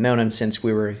 Known him since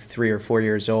we were 3 or 4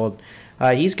 years old.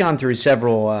 He's gone through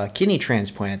several kidney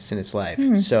transplants in his life,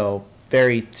 so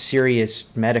very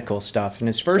serious medical stuff. And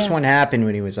his first one happened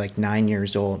when he was like 9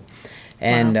 years old.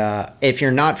 And if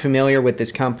you're not familiar with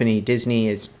this company, Disney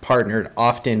is partnered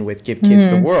often with Give Kids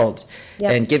the World.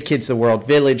 Yep. And Give Kids the World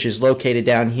Village is located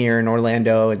down here in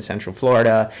Orlando in Central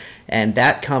Florida. And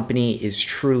that company is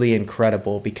truly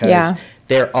incredible because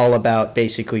they're all about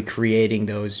basically creating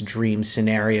those dream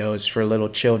scenarios for little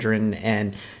children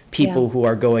and people who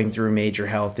are going through major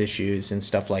health issues and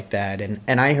stuff like that.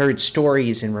 And I heard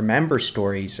stories and remember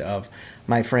stories of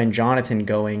my friend Jonathan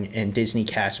going and Disney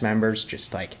cast members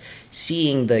just like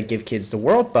seeing the Give Kids the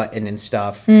World button and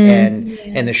stuff and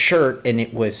the shirt, and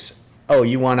it was, oh,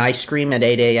 you want ice cream at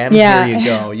 8 a.m.? Here you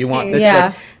go. You want this?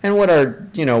 Like, and what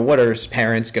are his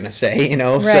parents going to say?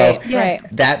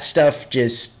 That stuff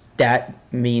that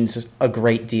means a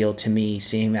great deal to me,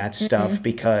 seeing that stuff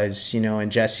because,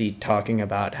 and Jessie talking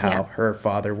about how her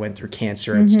father went through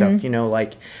cancer and stuff,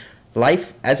 like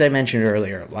life, as I mentioned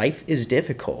earlier, life is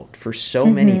difficult for so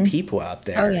many people out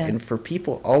there and for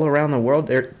people all around the world.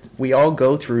 We all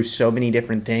go through so many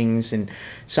different things, and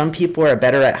some people are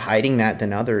better at hiding that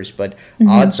than others, but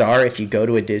odds are if you go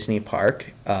to a Disney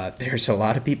park, there's a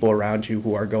lot of people around you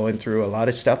who are going through a lot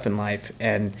of stuff in life,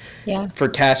 and for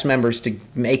cast members to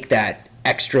make that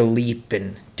extra leap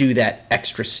and do that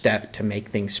extra step to make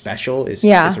things special is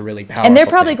a really powerful and they're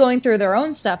probably thing. going through their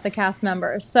own stuff, the cast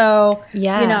members, so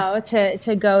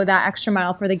to go that extra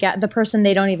mile for the person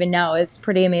they don't even know is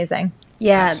pretty amazing.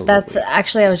 Yeah, Absolutely. That's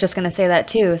actually, I was just going to say that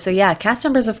too. So yeah, cast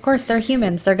members, of course, they're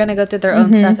humans. They're going to go through their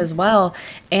own stuff as well.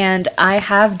 And I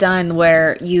have done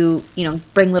where you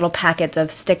bring little packets of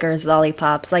stickers,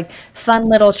 lollipops, like fun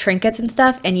little trinkets and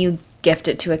stuff, and you gift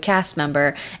it to a cast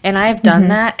member. And I've done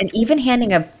that. And even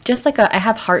handing I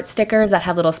have heart stickers that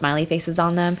have little smiley faces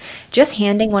on them. Just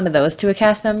handing one of those to a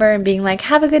cast member and being like,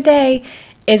 have a good day,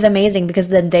 is amazing because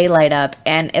then they light up.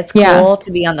 And it's cool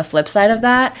to be on the flip side of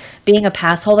that, being a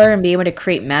pass holder and be able to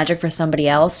create magic for somebody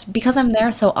else. Because I'm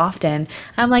there so often,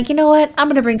 I'm like, you know what? I'm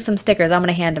going to bring some stickers. I'm going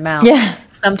to hand them out. Yeah.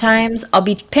 Sometimes I'll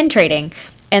be pin trading.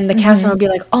 And the cast member will be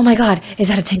like, oh my God, is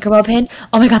that a Tinkerbell pin?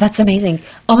 Oh my God, that's amazing.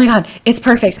 Oh my God, it's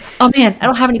perfect. Oh man, I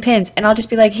don't have any pins. And I'll just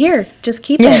be like, here, just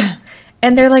keep it.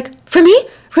 And they're like, for me?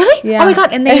 Really? Yeah. Oh my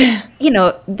God. And they,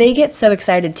 they get so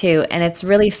excited too. And it's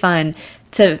really fun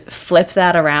to flip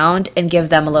that around and give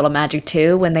them a little magic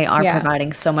too when they are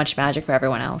providing so much magic for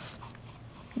everyone else.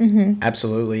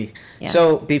 Absolutely. Yeah.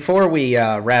 So before we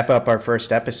wrap up our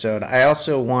first episode, I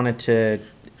also wanted to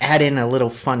add in a little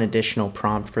fun additional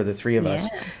prompt for the three of us.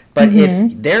 But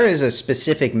if there is a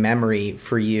specific memory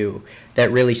for you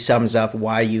that really sums up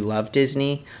why you love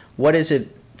Disney, what is it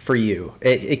for you?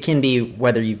 It can be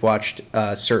whether you've watched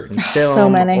a certain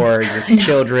film or your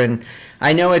children.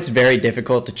 I know it's very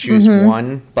difficult to choose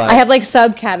one, but I have like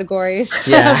subcategories.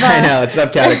 Yeah, I know,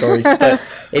 subcategories. But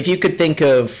if you could think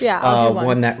of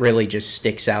one that really just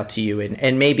sticks out to you,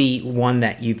 and maybe one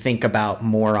that you think about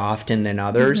more often than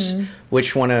others,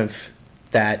 which one of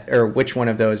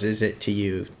those is it to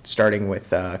you? Starting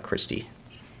with Christy.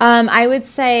 I would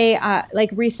say,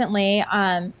 like recently,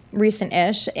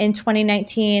 recent-ish. In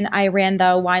 2019, I ran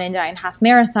the Wine and Dine half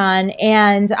marathon,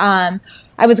 and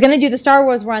I was going to do the Star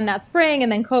Wars run that spring,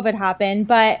 and then COVID happened.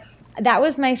 But that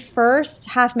was my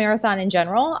first half marathon in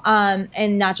general,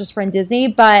 and not just Run Disney.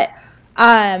 But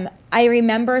I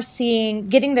remember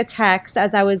getting the text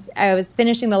as I was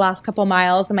finishing the last couple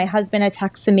miles, and my husband had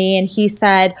texted me, and he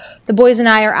said, the boys and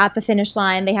I are at the finish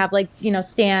line. They have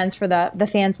stands for the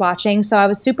fans watching. So I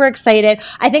was super excited.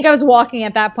 I think I was walking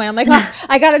at that point. I'm like, oh,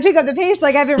 I got to pick up the pace.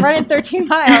 Like, I've been running 13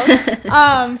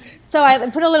 miles. So I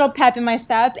put a little pep in my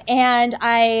step, and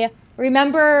I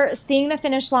remember seeing the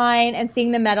finish line and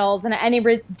seeing the medals, and any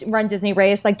Run Disney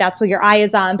race, like, that's what your eye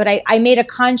is on. But I made a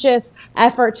conscious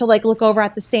effort to look over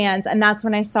at the stands, and that's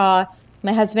when I saw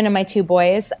my husband and my two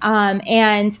boys,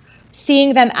 and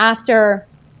seeing them after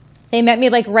they met me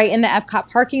right in the Epcot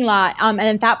parking lot. And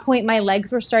at that point, my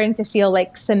legs were starting to feel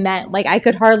like cement. Like, I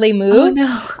could hardly move,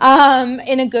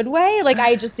 in a good way. Like,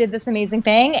 I just did this amazing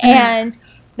thing. And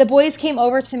the boys came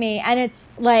over to me, and it's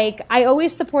like, I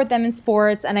always support them in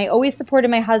sports, and I always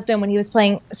supported my husband when he was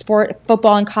playing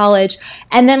football in college,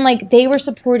 and then they were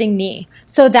supporting me.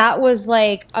 So that was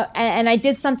and I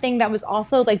did something that was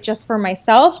also just for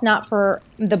myself, not for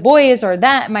the boys or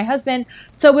my husband.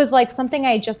 So it was something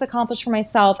I just accomplished for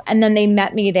myself, and then they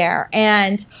met me there,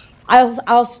 and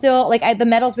I'll still the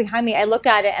medals behind me. I look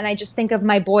at it and I just think of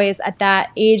my boys at that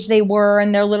age they were,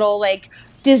 and their little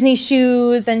Disney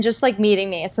shoes, and just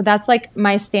meeting me. So that's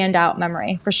my standout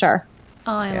memory for sure.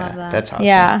 Oh, I love that. That's awesome.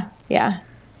 Yeah.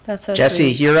 That's so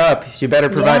Jesse, sweet. you're up. You better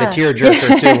provide a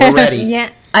tearjerker too. We're ready. Yeah,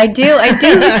 I do a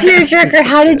tearjerker.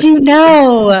 How did you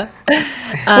know?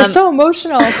 We're so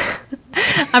emotional.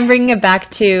 I'm bringing it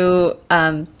back to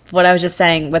what I was just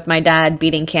saying with my dad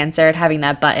beating cancer and having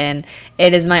that button.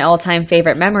 It is my all-time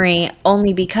favorite memory,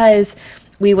 only because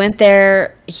we went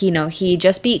there, he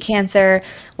just beat cancer.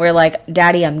 We're like,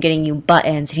 Daddy, I'm getting you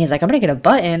buttons. And he's like, I'm going to get a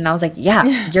button. And I was like,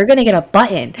 yeah, you're going to get a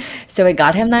button. So we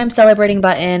got him the I'm celebrating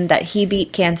button that he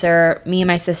beat cancer. Me and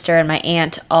my sister and my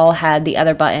aunt all had the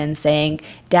other buttons saying,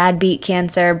 Dad beat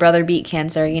cancer, brother beat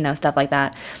cancer, stuff like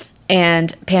that.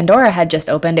 And Pandora had just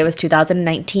opened. It was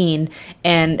 2019.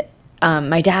 And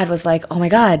my dad was like, oh my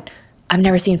God, I've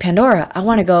never seen Pandora. I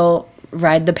want to go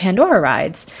ride the Pandora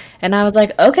rides. And I was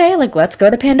like, okay, let's go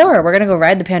to Pandora. We're gonna go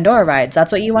ride the Pandora rides.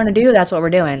 That's what you want to do. That's what we're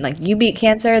doing. You beat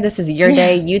cancer. This is your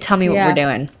day. You tell me what we're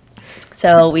doing.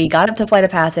 So we got up to Flight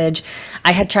of Passage.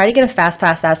 I had tried to get a fast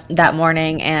pass that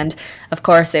morning, and of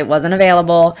course it wasn't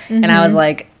available. Mm-hmm. And I was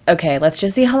like, okay, let's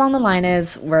just see how long the line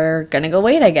is. We're gonna go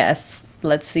wait, I guess.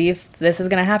 Let's see if this is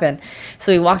going to happen.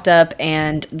 So we walked up,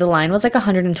 and the line was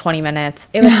 120 minutes.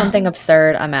 It was something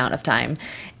absurd amount of time.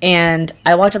 And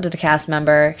I walked up to the cast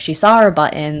member. She saw our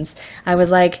buttons. I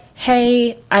was like,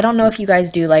 hey, I don't know if you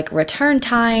guys do return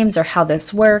times or how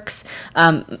this works.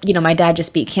 My dad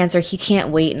just beat cancer. He can't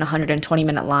wait in a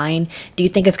 120-minute line. Do you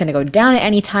think it's going to go down at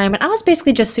any time? And I was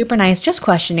basically just super nice, just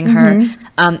questioning her,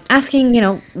 asking,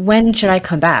 when should I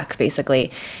come back,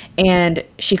 basically. And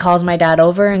she calls my dad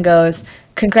over and goes,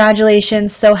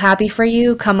 congratulations, so happy for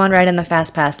you. Come on right in the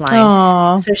Fast Pass line.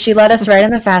 Aww. So she let us right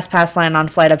in the Fast Pass line on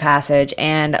Flight of Passage,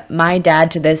 and my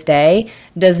dad to this day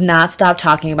does not stop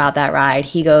talking about that ride.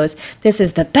 He goes, this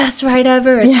is the best ride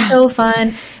ever. It's so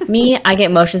fun. Me, I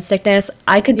get motion sickness.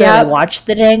 I could barely watch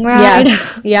the dang ride.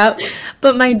 Yep.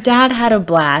 But my dad had a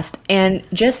blast, and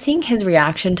just seeing his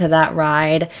reaction to that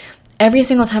ride, every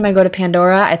single time I go to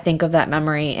Pandora, I think of that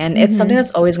memory, and it's something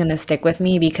that's always going to stick with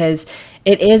me because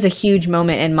it is a huge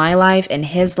moment in my life, in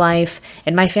his life,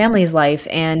 in my family's life,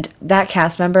 and that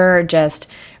cast member just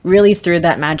really threw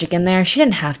that magic in there. She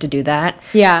didn't have to do that.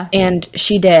 Yeah. And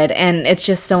she did, and it's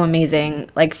just so amazing,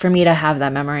 for me to have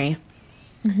that memory.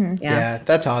 Mm-hmm. Yeah,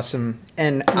 that's awesome.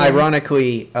 And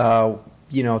ironically,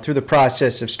 through the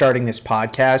process of starting this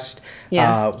podcast,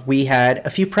 we had a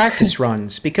few practice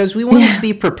runs because we wanted to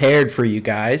be prepared for you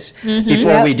guys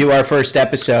before we do our first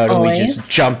episode. Always. And we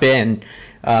just jump in.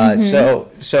 So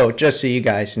just so you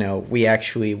guys know, we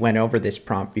actually went over this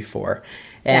prompt before.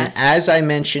 And as I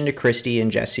mentioned to Christy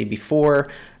and Jesse before,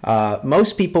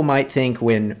 most people might think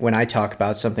when I talk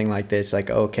about something like this,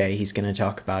 okay, he's going to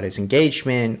talk about his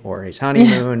engagement or his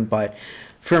honeymoon, but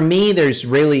for me, there's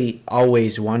really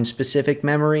always one specific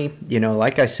memory.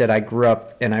 Like I said, I grew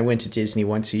up and I went to Disney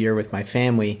once a year with my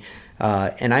family.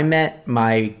 And I met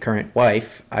my current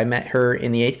wife. I met her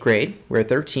in the 8th grade. We were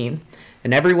 13.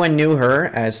 And everyone knew her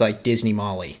as like Disney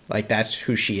Molly. Like that's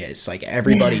who she is. Like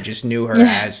everybody just knew her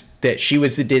as that she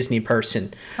was the Disney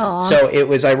person. Aw. So it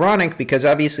was ironic because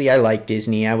obviously I like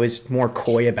Disney. I was more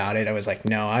coy about it. I was like,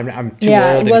 no, I'm too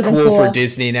old and cool for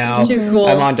Disney now. Too cool.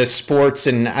 I'm onto sports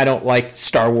and I don't like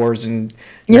Star Wars and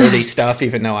nerdy stuff,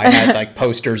 even though I had like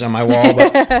posters on my wall.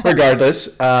 But regardless,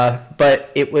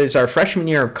 but it was our freshman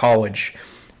year of college.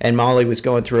 And Molly was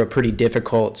going through a pretty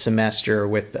difficult semester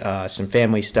with some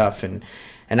family stuff. And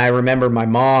I remember my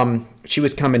mom, she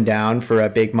was coming down for a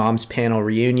big Mom's Panel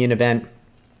reunion event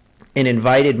and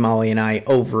invited Molly and I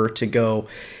over to go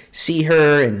see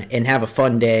her and have a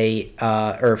fun day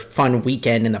or fun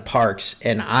weekend in the parks.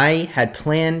 And I had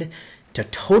planned to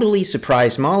totally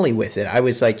surprise Molly with it. I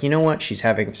was like, you know what? She's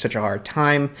having such a hard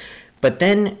time. But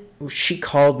then she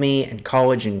called me in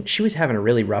college and she was having a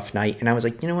really rough night. And I was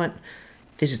like, you know what?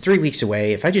 This is 3 weeks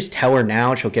away. If I just tell her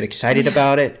now, she'll get excited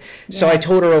about it. Yeah. So I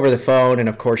told her over the phone, and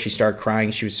of course she started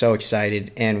crying. She was so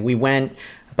excited, and we went.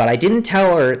 But I didn't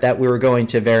tell her that we were going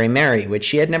to Very Merry, which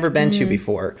she had never been to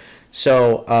before.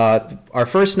 So our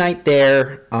first night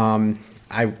there,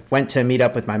 I went to meet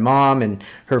up with my mom and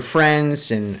her friends,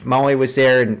 and Molly was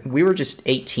there, and we were just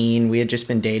 18. We had just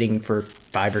been dating for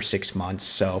 5 or 6 months,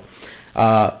 so...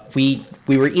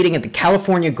 we were eating at the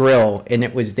California Grill, and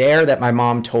it was there that my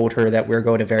mom told her that we were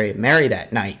going to Very Merry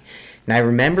that night. And I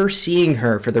remember seeing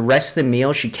her for the rest of the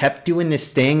meal. She kept doing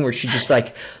this thing where she just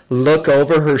like look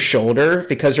over her shoulder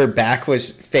because her back was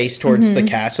faced towards the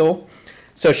castle.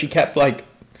 So she kept like,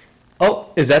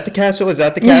 oh, is that the castle? Is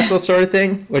that the castle sort of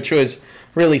thing, which was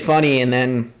really funny. And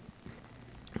then,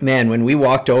 man, when we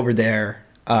walked over there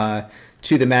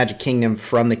to the Magic Kingdom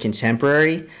from the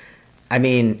Contemporary, I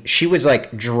mean, she was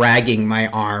like dragging my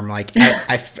arm. Like,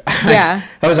 I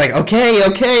was like,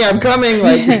 okay, I'm coming.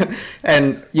 Like,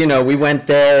 and you know, we went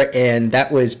there, and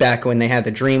that was back when they had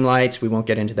the dream lights. We won't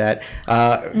get into that.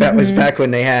 That was back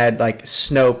when they had like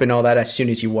Snope and all that. As soon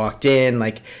as you walked in,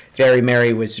 like Very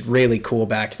Merry was really cool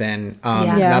back then.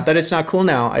 Not that it's not cool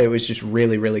now. It was just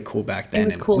really, really cool back then. It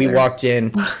was cooler. We walked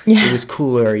in. It was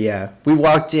cooler. Yeah, we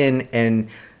walked in and.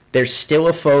 There's still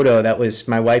a photo that was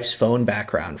my wife's phone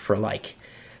background for like,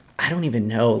 I don't even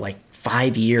know, like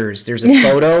 5 years. There's a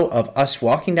photo of us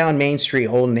walking down Main Street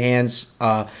holding hands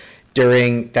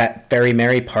during that Very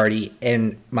Merry party.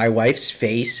 And my wife's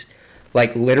face,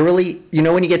 like literally, you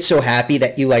know when you get so happy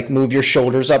that you like move your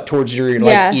shoulders up towards your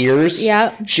like ears?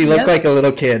 Yeah. She looked like a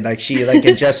little kid. Like she like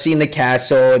had just seen the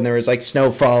castle and there was like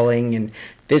snow falling. And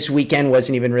this weekend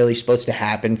wasn't even really supposed to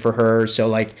happen for her. So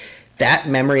like... that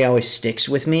memory always sticks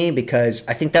with me because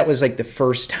I think that was like the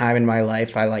first time in my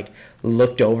life I like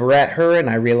looked over at her and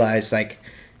I realized like,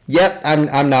 yep, I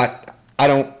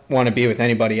don't want to be with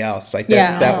anybody else. Like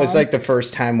that was like the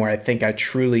first time where I think I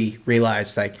truly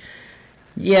realized like,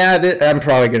 yeah, I'm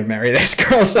probably going to marry this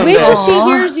girl someday. Wait till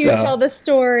she hears you tell the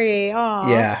story. Aww.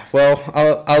 Yeah. Well,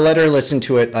 I'll let her listen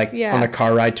to it like on a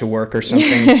car ride to work or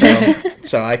something.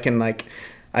 so I can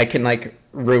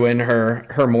ruin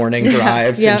her morning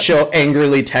drive and she'll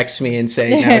angrily text me and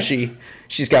say now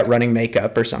she's got running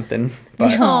makeup or something.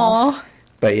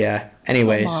 But yeah,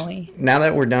 anyways, now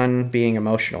that we're done being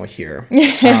emotional here,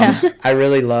 I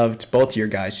really loved both your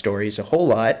guys' stories a whole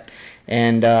lot.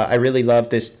 And I really loved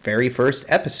this very first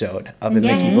episode of the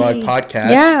MickeyBlog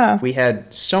podcast. Yeah. We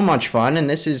had so much fun, and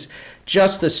this is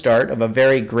just the start of a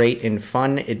very great and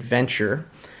fun adventure.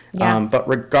 Yeah. But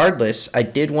regardless, I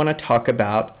did want to talk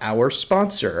about our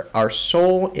sponsor. Our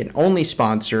sole and only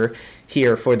sponsor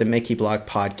here for the MickeyBlog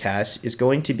podcast is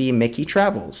going to be Mickey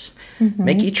Travels.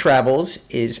 Mickey Travels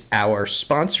is our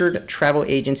sponsored travel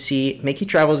agency. Mickey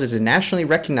Travels is a nationally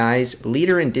recognized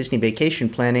leader in Disney vacation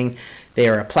planning. They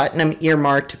are a platinum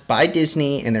earmarked by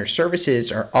Disney, and their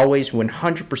services are always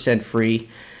 100% free.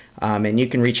 And you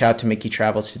can reach out to Mickey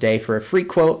Travels today for a free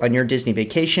quote on your Disney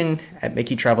vacation at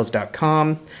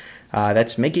MickeyTravels.com.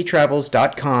 That's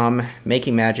MickeyTravels.com,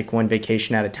 making magic one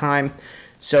vacation at a time.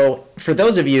 So for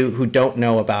those of you who don't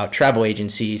know about travel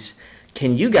agencies,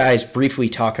 can you guys briefly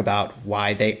talk about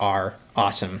why they are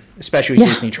awesome, especially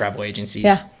Disney travel agencies?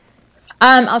 Yeah.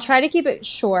 I'll try to keep it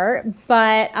short,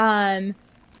 but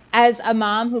as a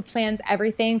mom who plans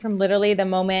everything from literally the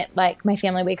moment like my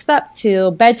family wakes up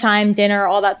to bedtime, dinner,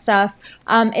 all that stuff,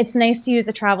 it's nice to use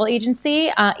a travel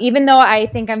agency. Even though I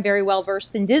think I'm very well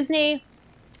versed in Disney,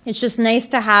 it's just nice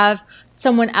to have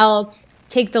someone else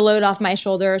take the load off my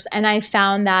shoulders. And I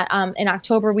found that in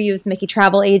October we used Mickey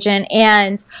Travel Agent,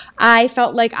 and I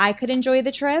felt like I could enjoy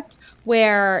the trip.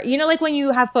 Where, you know, like when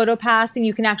you have PhotoPass and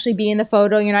you can actually be in the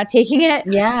photo and you're not taking it.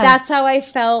 Yeah. That's how I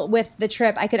felt with the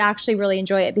trip. I could actually really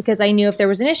enjoy it because I knew if there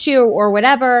was an issue or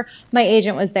whatever, my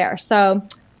agent was there. So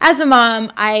as a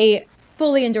mom, I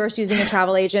fully endorse using a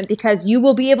travel agent because you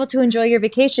will be able to enjoy your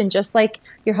vacation just like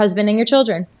your husband and your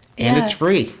children. And it's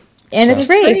free. And it's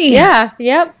free. Yeah.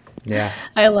 Yep. Yeah.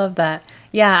 I love that.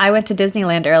 Yeah, I went to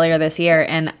Disneyland earlier this year,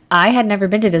 and I had never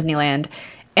been to Disneyland.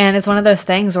 And it's one of those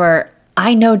things where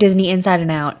I know Disney inside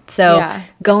and out. So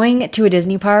going to a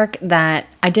Disney park that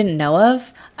I didn't know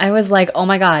of, I was like, oh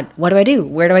my God, what do I do?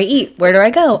 Where do I eat? Where do I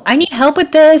go? I need help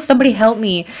with this. Somebody help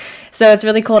me. So it's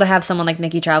really cool to have someone like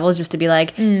Mickey Travels just to be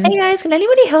like, hey guys, can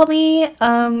anybody help me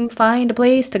find a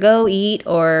place to go eat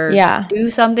or do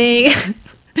something?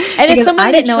 And it's someone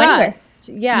I didn't know trust.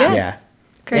 Yeah.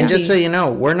 And just so you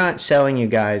know, we're not selling you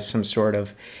guys some sort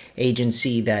of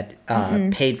agency that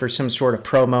paid for some sort of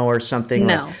promo or something.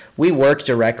 No. Like, we work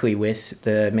directly with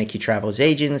the Mickey Travels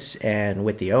agents and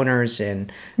with the owners,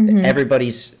 and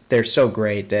they're so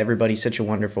great. Everybody's such a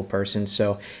wonderful person.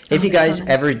 So if you guys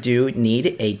ever do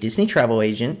need a Disney travel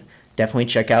agent, definitely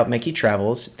check out Mickey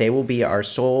Travels. They will be our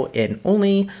sole and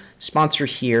only sponsor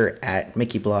here at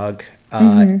MickeyBlog.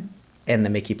 And the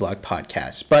MickeyBlog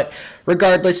podcast. But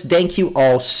regardless, thank you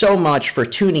all so much for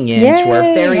tuning in to our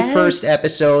very first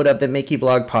episode of the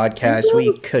MickeyBlog podcast.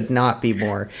 We could not be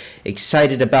more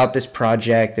excited about this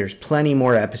project. There's plenty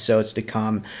more episodes to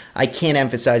come. I can't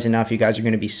emphasize enough, you guys are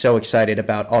going to be so excited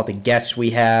about all the guests we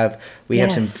have. We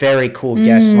have some very cool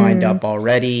guests lined up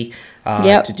already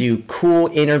to do cool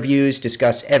interviews,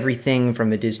 discuss everything from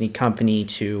the Disney company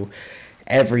to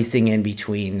everything in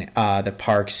between, the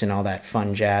parks and all that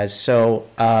fun jazz. So,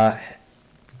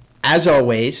 as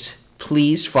always,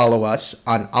 please follow us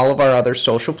on all of our other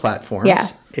social platforms.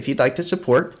 Yes. If you'd like to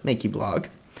support MickeyBlog,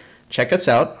 check us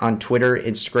out on Twitter,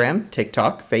 Instagram,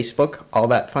 TikTok, Facebook, all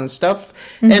that fun stuff.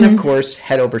 And, of course,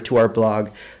 head over to our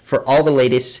blog for all the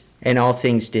latest and all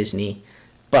things Disney.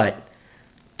 But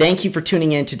thank you for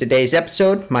tuning in to today's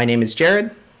episode. My name is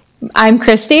Jared. I'm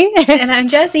Christy. And I'm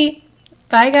Jessie.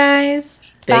 Bye, guys.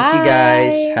 Thank you,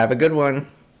 guys. Have a good one.